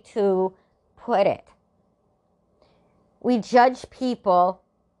way to put it. We judge people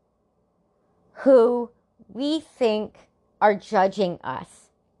who we think are judging us.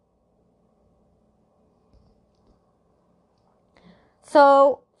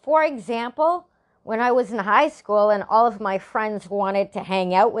 So, for example, when I was in high school and all of my friends wanted to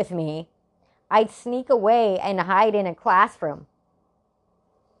hang out with me, I'd sneak away and hide in a classroom.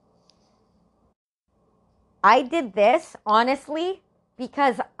 I did this, honestly,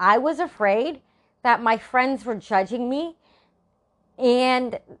 because I was afraid that my friends were judging me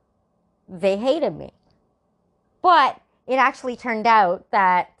and they hated me. But it actually turned out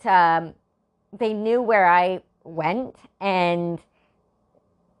that they knew where I went and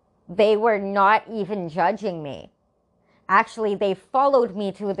they were not even judging me. Actually, they followed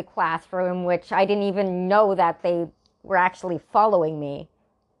me to the classroom, which I didn't even know that they were actually following me.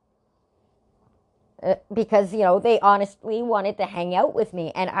 Because, they honestly wanted to hang out with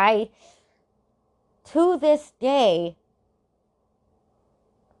me. And I, to this day,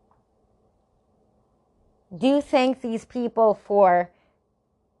 do thank these people for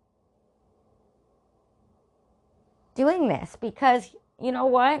doing this. Because, you know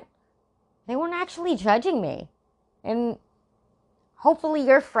what? They weren't actually judging me. And hopefully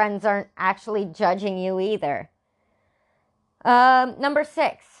your friends aren't actually judging you either. Number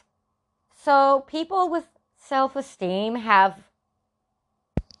 6. So people with self-esteem have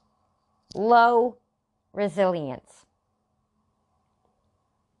low resilience.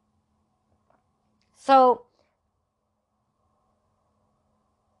 So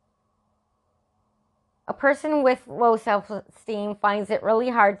a person with low self-esteem finds it really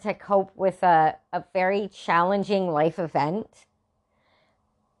hard to cope with a very challenging life event.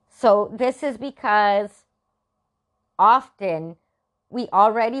 So this is because often we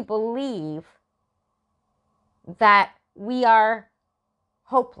already believe that we are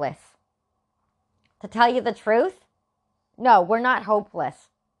hopeless. To tell you the truth, no, we're not hopeless.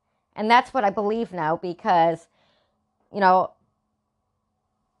 And that's what I believe now because,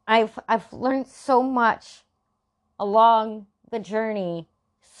 I've learned so much along the journey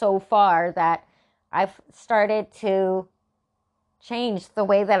so far that I've started to change the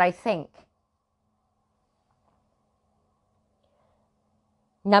way that I think.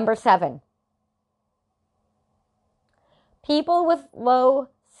 Number 7. People with low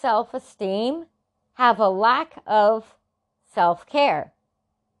self-esteem have a lack of self-care.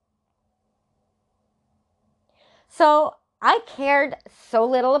 So I cared so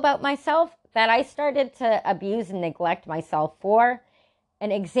little about myself that I started to abuse and neglect myself. For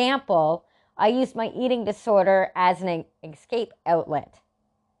an example, I used my eating disorder as an escape outlet.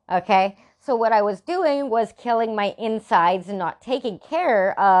 Okay? So what I was doing was killing my insides and not taking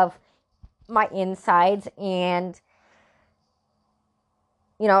care of my insides. And,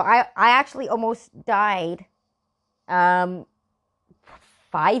 I actually almost died 5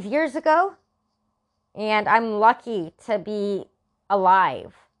 years ago. And I'm lucky to be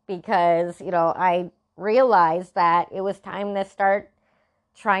alive because, I realized that it was time to start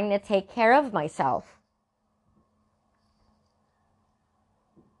trying to take care of myself.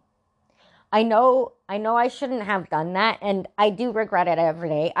 I know I shouldn't have done that, and I do regret it every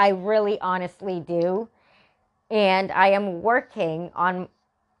day. I really honestly do. And I am working on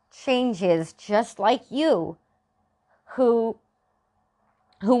changes just like you who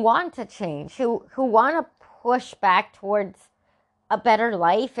want to change, who want to push back towards a better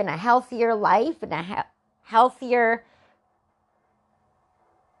life and a healthier life and a healthier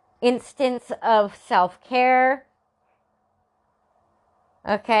instance of self-care.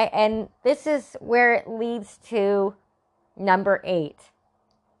 Okay, and this is where it leads to number 8.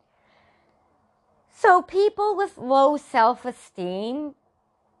 So people with low self-esteem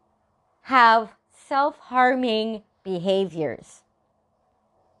have self-harming behaviors.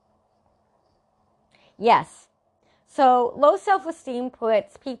 Yes. So low self-esteem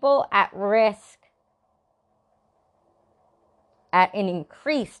puts people at risk, at an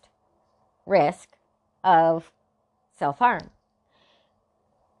increased risk of self-harm.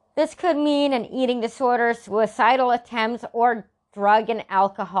 This could mean an eating disorder, suicidal attempts, or drug and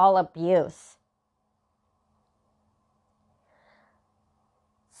alcohol abuse.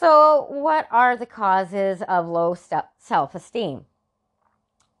 So, what are the causes of low self-esteem?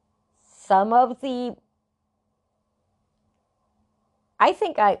 Some of the,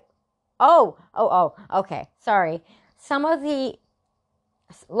 okay, sorry. Some of the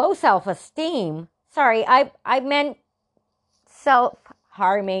low self-esteem, I meant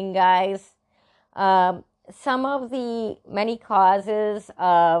self-harming, guys. Some of the many causes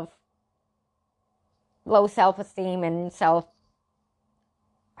of low self-esteem and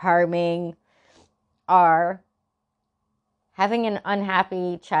self-harming are having an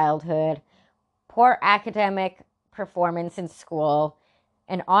unhappy childhood, poor academic performance in school,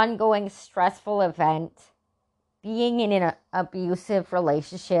 an ongoing stressful event, being in an abusive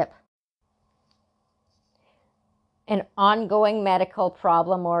relationship, an ongoing medical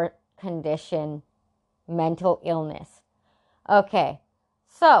problem or condition, mental illness. Okay,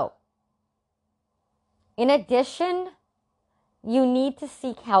 so in addition, you need to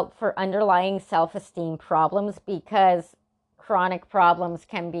seek help for underlying self-esteem problems because chronic problems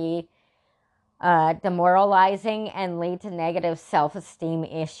can be demoralizing and lead to negative self-esteem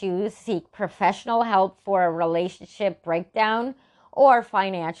issues. Seek professional help for a relationship breakdown or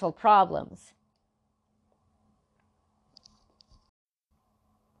financial problems.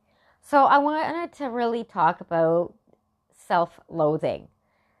 So I wanted to really talk about self-loathing.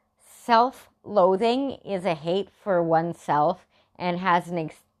 Self-loathing is a hate for oneself and has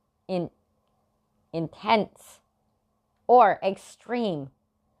an intense or extreme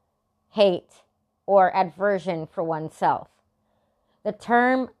hate or aversion for oneself. The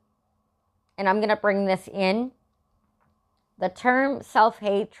term, and I'm going to bring this in, the term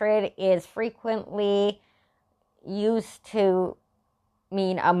self-hatred is frequently used to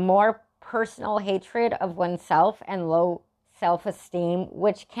mean a more personal hatred of oneself and low self-esteem,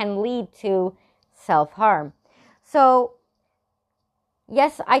 which can lead to self-harm. So,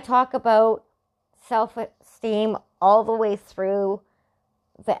 yes, I talk about self-esteem all the way through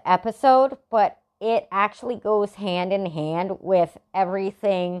the episode, but it actually goes hand in hand with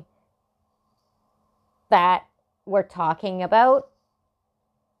everything that we're talking about.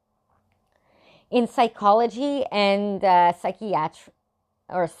 In psychology and psychiatry,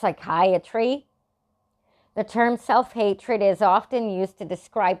 the term self-hatred is often used to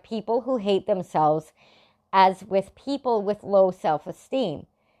describe people who hate themselves, as with people with low self-esteem.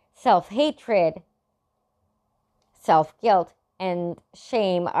 Self-hatred, self-guilt, and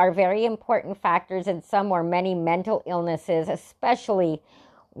shame are very important factors in some or many mental illnesses, especially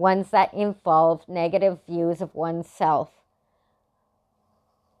ones that involve negative views of oneself.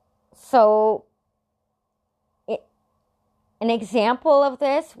 So, an example of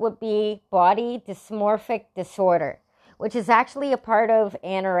this would be body dysmorphic disorder, which is actually a part of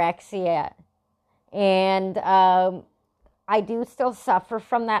anorexia. And I do still suffer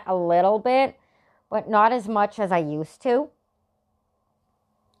from that a little bit, but not as much as I used to.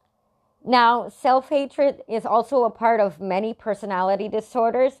 Now, self-hatred is also a part of many personality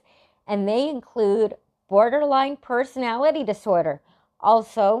disorders, and they include borderline personality disorder.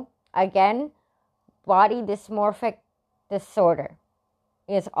 Also, again, body dysmorphic disorder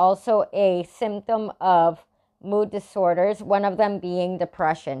is also a symptom of mood disorders, one of them being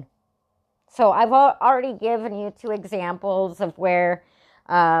depression. So I've already given you 2 examples of where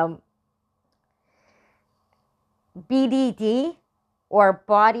BDD, or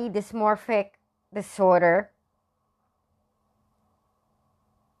body dysmorphic disorder,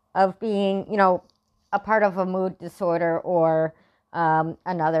 of being, a part of a mood disorder or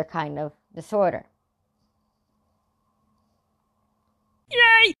another kind of disorder.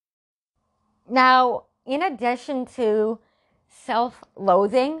 Yay! Now, in addition to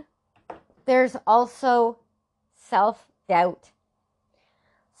self-loathing, there's also self-doubt.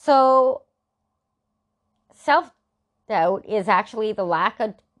 So, self-doubt is actually the lack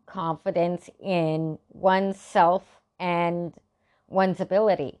of confidence in oneself and one's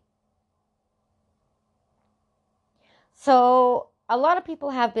ability. So, a lot of people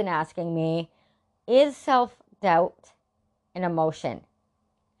have been asking me, is self-doubt an emotion?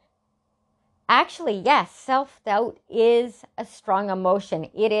 Actually, yes, self-doubt is a strong emotion.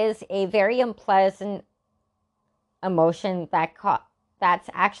 It is a very unpleasant emotion that's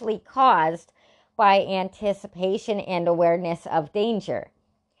actually caused by anticipation and awareness of danger.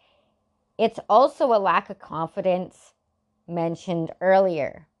 It's also a lack of confidence mentioned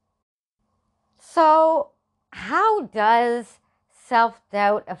earlier. So, how does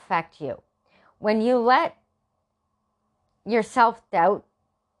self-doubt affect you? When you let your self-doubt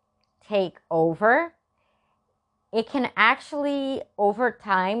take over, it can actually, over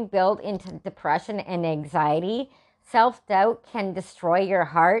time, build into depression and anxiety. Self-doubt can destroy your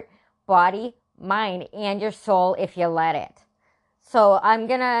heart, body, mind, and your soul if you let it. So I'm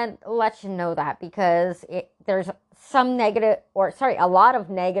going to let you know that, because there's some negative, a lot of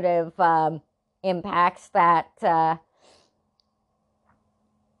negative impacts that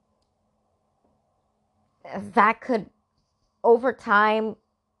could, over time,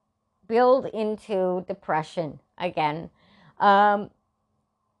 build into depression again. So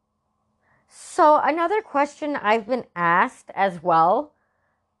another question I've been asked as well: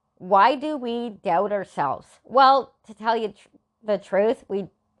 why do we doubt ourselves? Well, to tell you the truth, we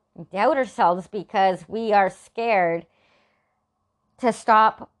doubt ourselves because we are scared to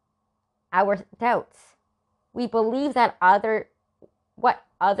stop our doubts. We believe that what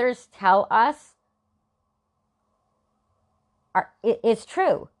others tell us is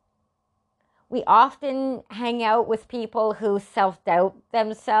true. We often hang out with people who self-doubt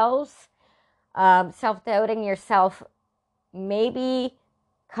themselves. Self-doubting yourself may be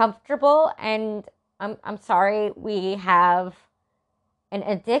comfortable, and I'm sorry, we have an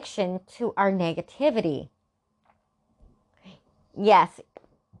addiction to our negativity. Yes,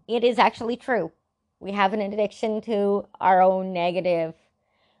 it is actually true. We have an addiction to our own negative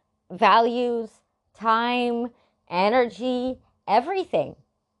values, time, energy, everything.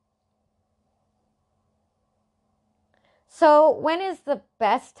 So when is the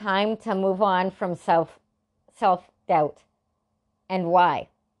best time to move on from self-doubt, and why?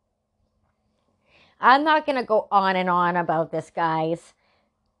 I'm not going to go on and on about this, guys.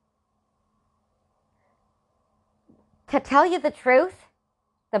 To tell you the truth,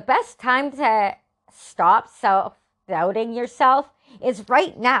 the best time to stop self-doubting yourself is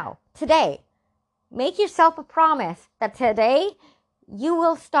right now, today. Make yourself a promise that today you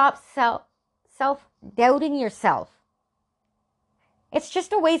will stop self-doubting yourself. It's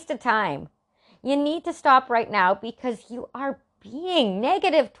just a waste of time. You need to stop right now, because you are being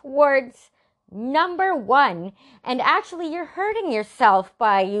negative towards number one, and actually you're hurting yourself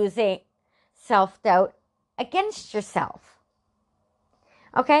by using self-doubt against yourself.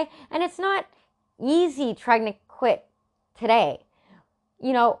 Okay? And it's not easy trying to quit today.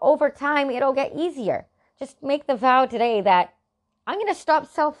 Over time, it'll get easier. Just make the vow today that I'm going to stop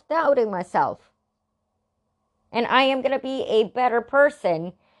self-doubting myself. And I am going to be a better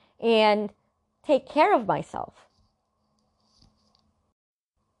person and take care of myself.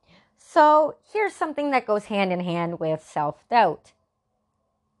 So here's something that goes hand in hand with self-doubt.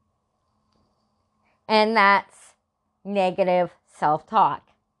 And that's negative self-talk.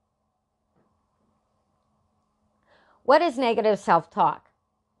 What is negative self-talk?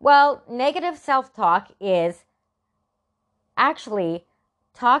 Well, negative self-talk is actually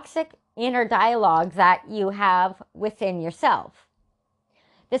toxic inner dialogues that you have within yourself.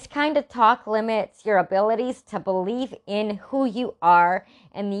 This kind of talk limits your abilities to believe in who you are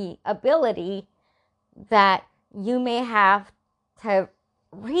and the ability that you may have to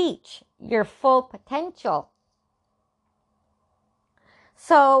reach your full potential.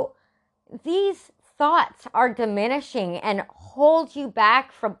 So these thoughts are diminishing and hold you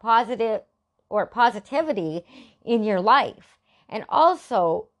back from positivity in your life, and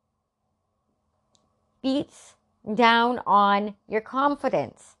also beats down on your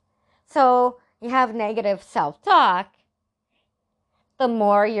confidence. So you have negative self-talk, the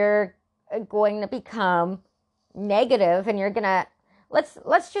more you're going to become negative, and you're gonna,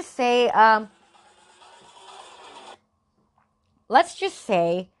 let's just say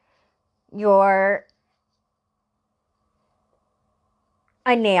you're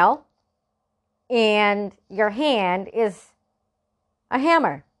a nail and your hand is a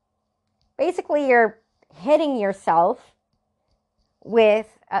hammer. Basically, you're hitting yourself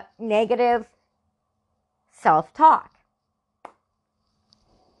with a negative self-talk.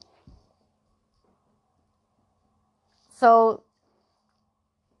 So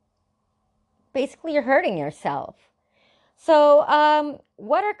basically, you're hurting yourself. So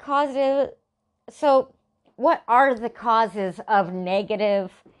what are the causes of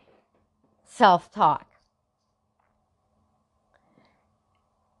negative self-talk?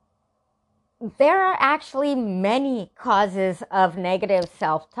 There are actually many causes of negative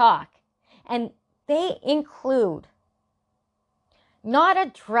self-talk, and they include not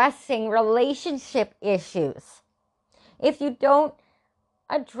addressing relationship issues. If you don't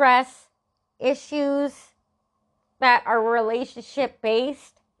address issues that are relationship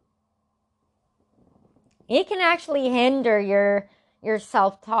based, it can actually hinder your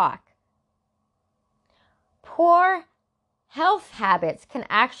self-talk. Poor health habits can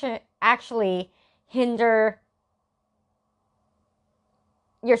actually hinder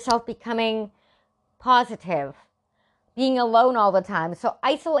yourself becoming positive, being alone all the time. So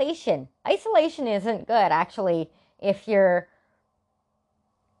isolation isn't good, actually, if you're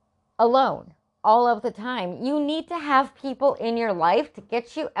alone all of the time. You need to have people in your life to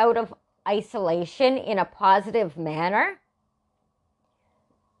get you out of isolation in a positive manner.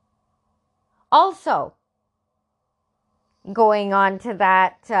 Also, going on to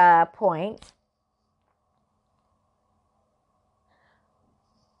that point,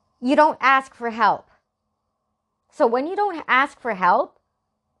 you don't ask for help. So when you don't ask for help,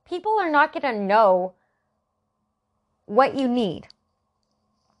 people are not going to know what you need.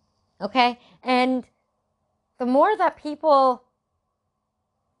 Okay? And the more that people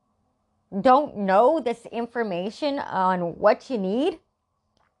don't know this information on what you need,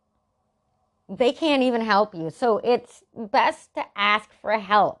 they can't even help you. So it's best to ask for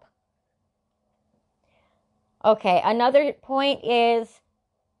help. Okay, another point is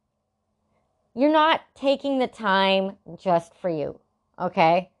you're not taking the time just for you,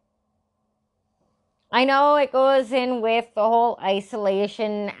 okay? I know it goes in with the whole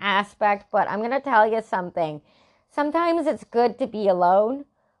isolation aspect, but I'm going to tell you something. Sometimes it's good to be alone,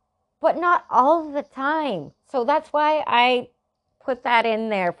 but not all the time. So that's why I put that in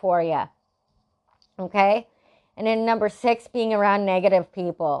there for you, okay? And then number 6, being around negative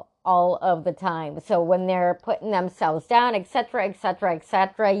people all of the time. So when they're putting themselves down, etc., etc.,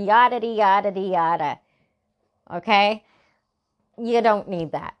 etc., yada, yada, yada. Okay? You don't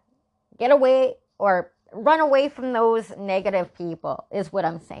need that. Get away or run away from those negative people is what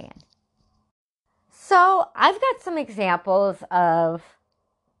I'm saying. So I've got some examples of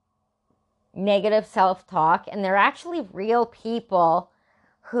negative self-talk, and they're actually real people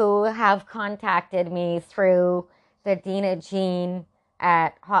who have contacted me through the Dina Jean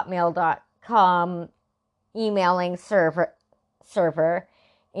at hotmail.com emailing server.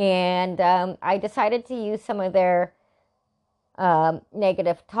 And I decided to use some of their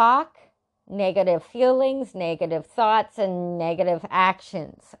negative talk, negative feelings, negative thoughts, and negative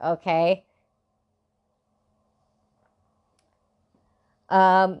actions, okay?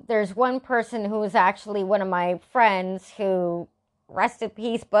 There's one person who is actually one of my friends who, rest in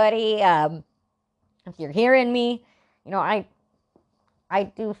peace, buddy. If you're hearing me, you know, I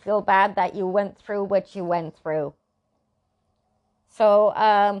do feel bad that you went through what you went through. So,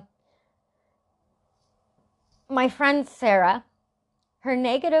 my friend Sarah, her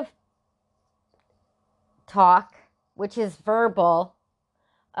negative talk, which is verbal,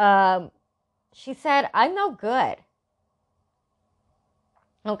 she said, I'm no good.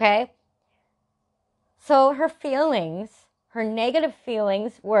 Okay? So her feelings, her negative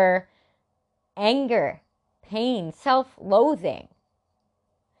feelings were anger, pain, self-loathing.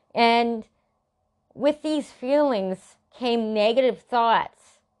 And with these feelings came negative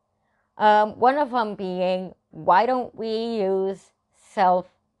thoughts. One of them being, why don't we use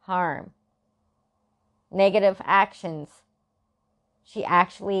self-harm? Negative actions. She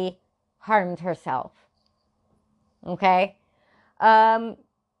actually harmed herself. Okay?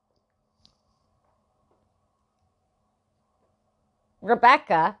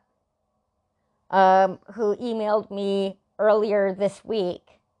 Rebecca, who emailed me earlier this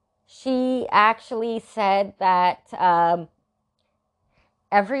week, she actually said that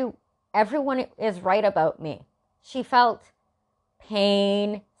everyone is right about me. She felt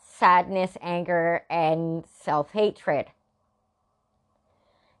pain, sadness, anger, and self-hatred.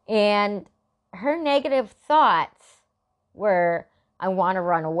 And her negative thoughts were, I want to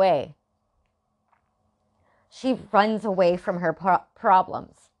run away. She runs away from her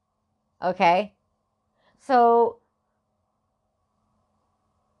problems. Okay? So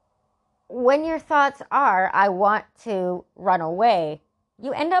when your thoughts are, I want to run away,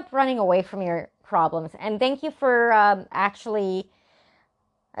 you end up running away from your problems. And thank you for actually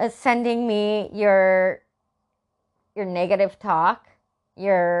sending me your negative talk,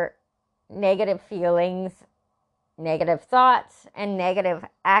 your negative feelings, negative thoughts, and negative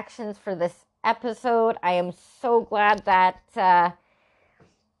actions for this episode. I am so glad that that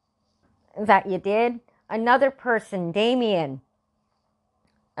you did. Another person, Damien,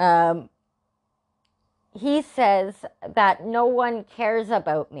 he says that no one cares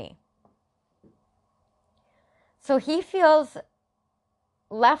about me. So he feels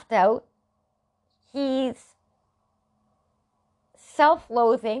left out. He's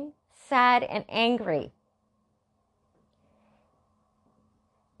self-loathing, sad, and angry.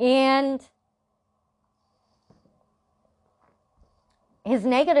 And his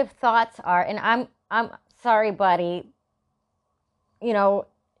negative thoughts are, and I'm sorry, buddy,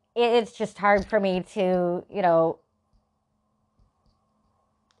 it's just hard for me to,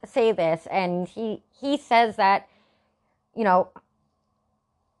 say this. And he says that,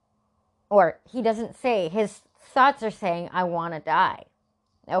 or he doesn't say, his thoughts are saying, I want to die.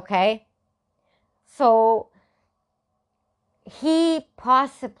 Okay? So he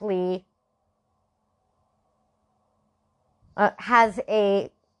possibly has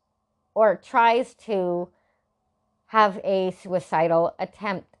or tries to have a suicidal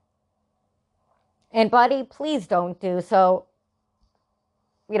attempt. And buddy, please don't do so.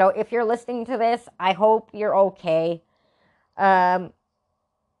 If you're listening to this, I hope you're okay.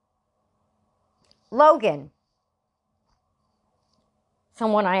 Logan,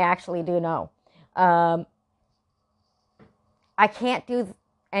 someone I actually do know. I can't do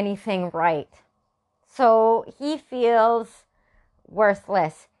anything right. So he feels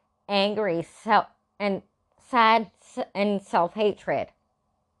worthless, angry, and sad, and self-hatred.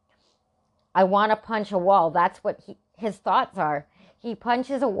 I want to punch a wall. That's what his thoughts are. He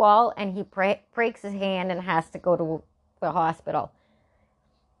punches a wall and he breaks his hand and has to go to the hospital.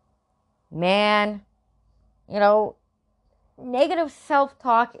 Man, negative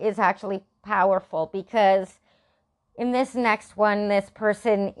self-talk is actually powerful, because in this next one, this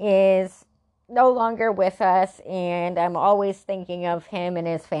person is no longer with us, and I'm always thinking of him and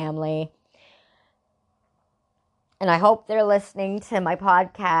his family. And I hope they're listening to my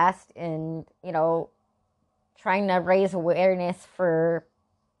podcast and, trying to raise awareness for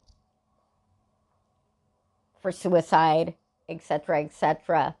suicide, etc.,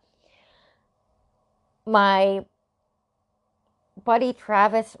 etc. My buddy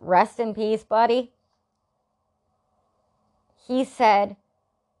Travis, rest in peace, buddy. He said,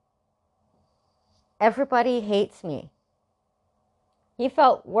 everybody hates me. He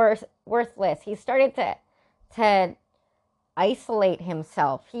felt worthless. He started to isolate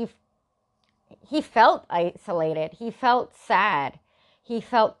himself. He felt isolated. He felt sad. He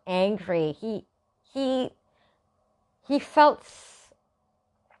felt angry. He felt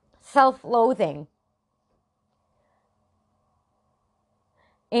self-loathing.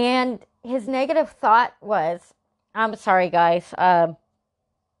 And his negative thought was, I'm sorry, guys.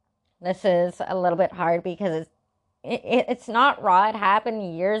 This is a little bit hard because it's not raw. It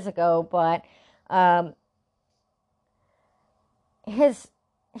happened years ago, but his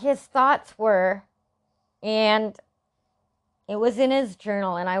thoughts were, and it was in his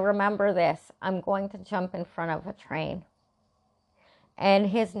journal, and I remember this: I'm going to jump in front of a train. And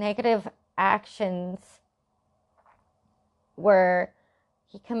his negative actions were,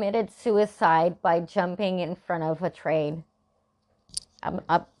 he committed suicide by jumping in front of a train. I'm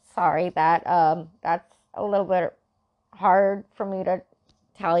sorry that that's a little bit hard for me to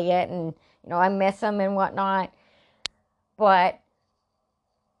tell you, and I miss him and whatnot, but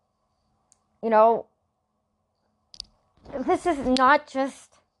this is not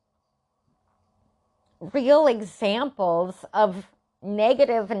just real examples of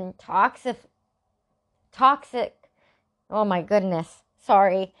negative and toxic, oh my goodness,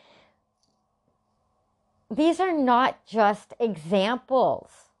 sorry. These are not just examples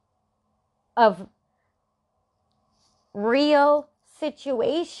of real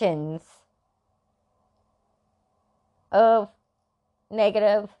situations of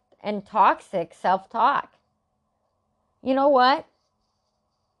negative and toxic self-talk. You know what?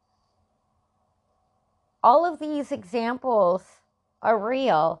 All of these examples are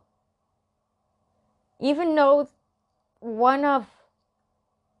real. Even though one of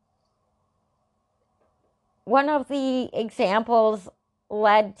the examples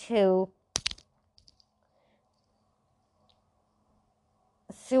led to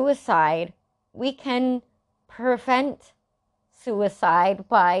suicide, we can prevent suicide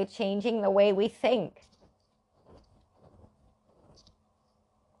by changing the way we think.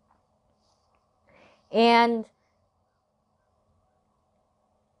 And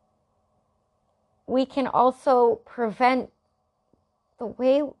we can also prevent the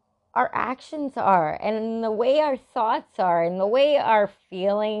way our actions are, and the way our thoughts are, and the way our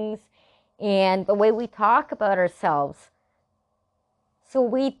feelings, and the way we talk about ourselves. So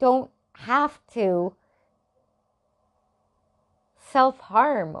we don't have to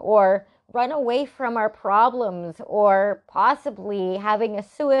self-harm or run away from our problems, or possibly having a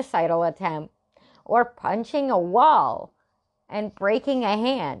suicidal attempt, or punching a wall and breaking a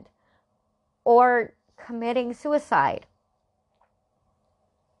hand, or committing suicide.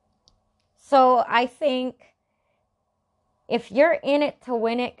 So I think If you're in it to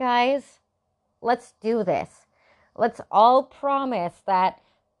win it, guys, let's do this. Let's all promise that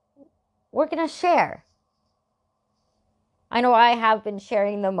we're going to share. I know I have been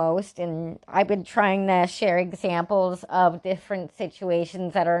sharing the most, and I've been trying to share examples of different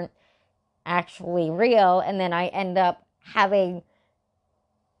situations that aren't actually real, and then I end up having,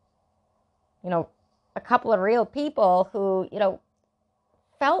 a couple of real people who,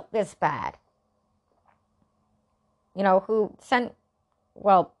 felt this bad. Who sent,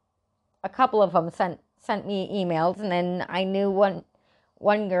 a couple of them sent me emails, and then I knew one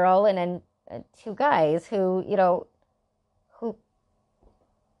girl and then two guys who, who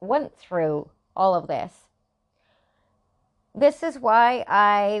went through all of this. This is why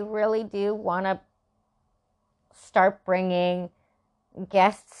I really do want to start bringing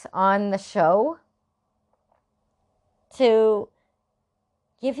guests on the show to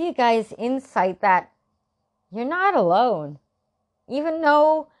give you guys insight that you're not alone. Even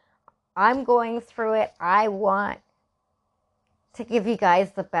though I'm going through it, I want to give you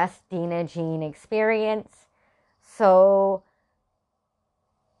guys the best Dina Jean experience. So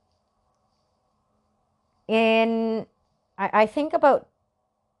I think about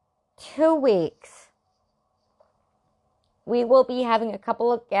 2 weeks, we will be having a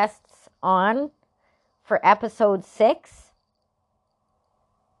couple of guests on for episode 6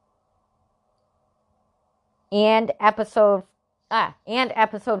 and episode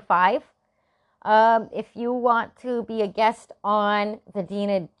 5. If you want to be a guest on the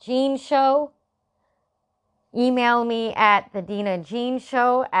Dina Jean Show, email me at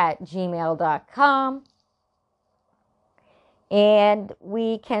thedinajeanshow@gmail.com. And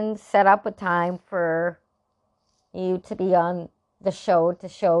we can set up a time for you to be on the show to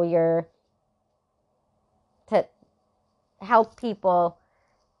help people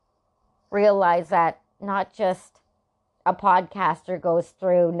realize that not just a podcaster goes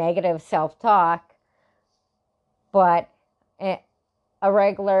through negative self-talk, but a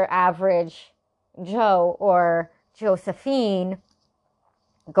regular average Joe or Josephine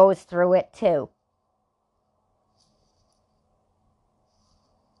goes through it too.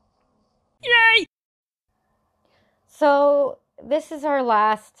 Yay! So this is our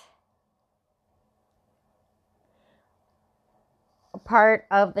last part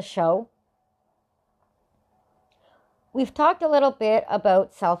of the show. We've talked a little bit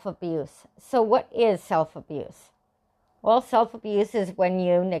about self-abuse. So what is self-abuse? Well, self-abuse is when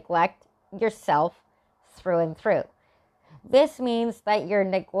you neglect yourself through and through. This means that you're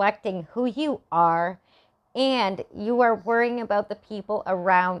neglecting who you are and you are worrying about the people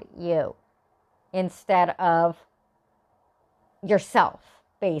around you instead of yourself,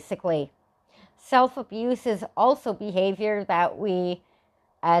 basically. Self-abuse is also behavior that we,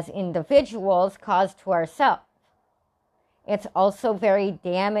 as individuals, cause to ourselves. It's also very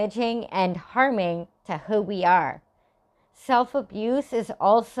damaging and harming to who we are. Self-abuse is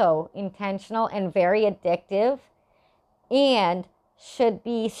also intentional and very addictive and should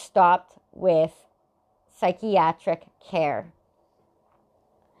be stopped with psychiatric care.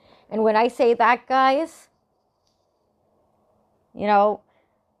 And when I say that, guys,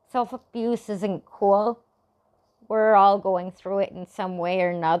 self-abuse isn't cool. We're all going through it in some way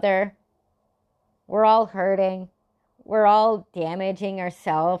or another. We're all hurting. We're all damaging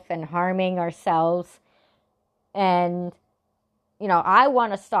ourselves and harming ourselves. And, I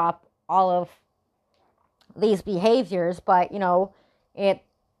want to stop all of these behaviors, but, you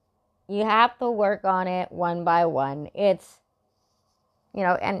have to work on it one by one. It's,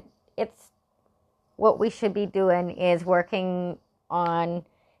 and it's what we should be doing is working on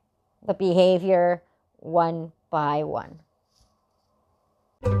the behavior one by one.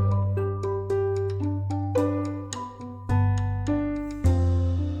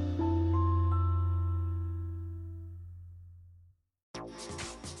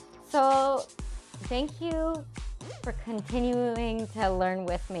 So, thank you for continuing to learn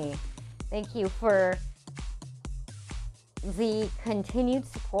with me. Thank you for the continued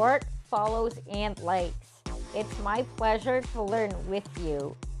support, follows, and likes. It's my pleasure to learn with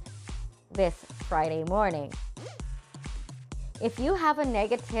you this Friday morning. If you have a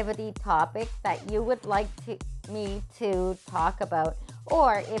negativity topic that you would like me to talk about,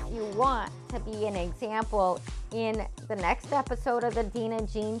 or if you want to be an example in the next episode of the Dina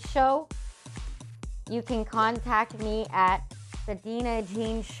Jean Show, you can contact me at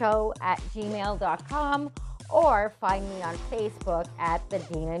thedinajeanshow@gmail.com or find me on Facebook at The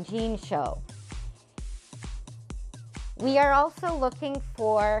Dina Jean Show. We are also looking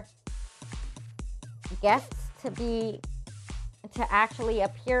for guests to actually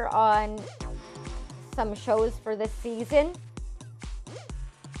appear on some shows for this season.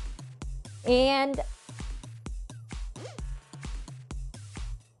 And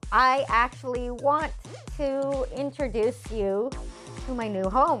I actually want to introduce you to my new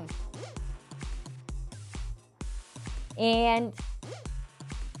home. And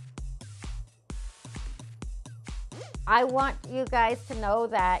I want you guys to know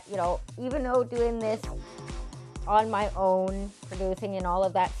that, even though doing this on my own, producing and all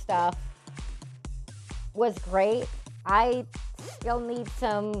of that stuff was great, I still need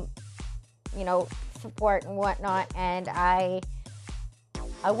some, support and whatnot. And I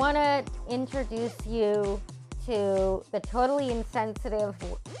want to introduce you to the Totally Insensitive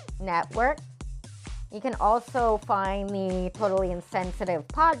Network. You can also find the Totally Insensitive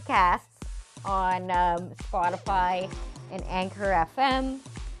podcasts on Spotify and Anchor FM.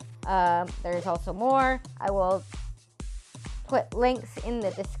 There's also more. I will put links in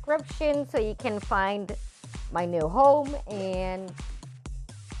the description so you can find my new home and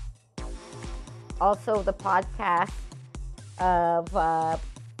also the podcast of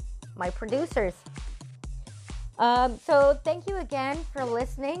my producers. So thank you again for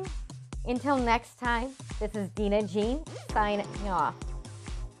listening. Until next time, this is Dina Jean signing off.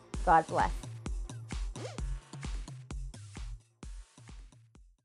 God bless.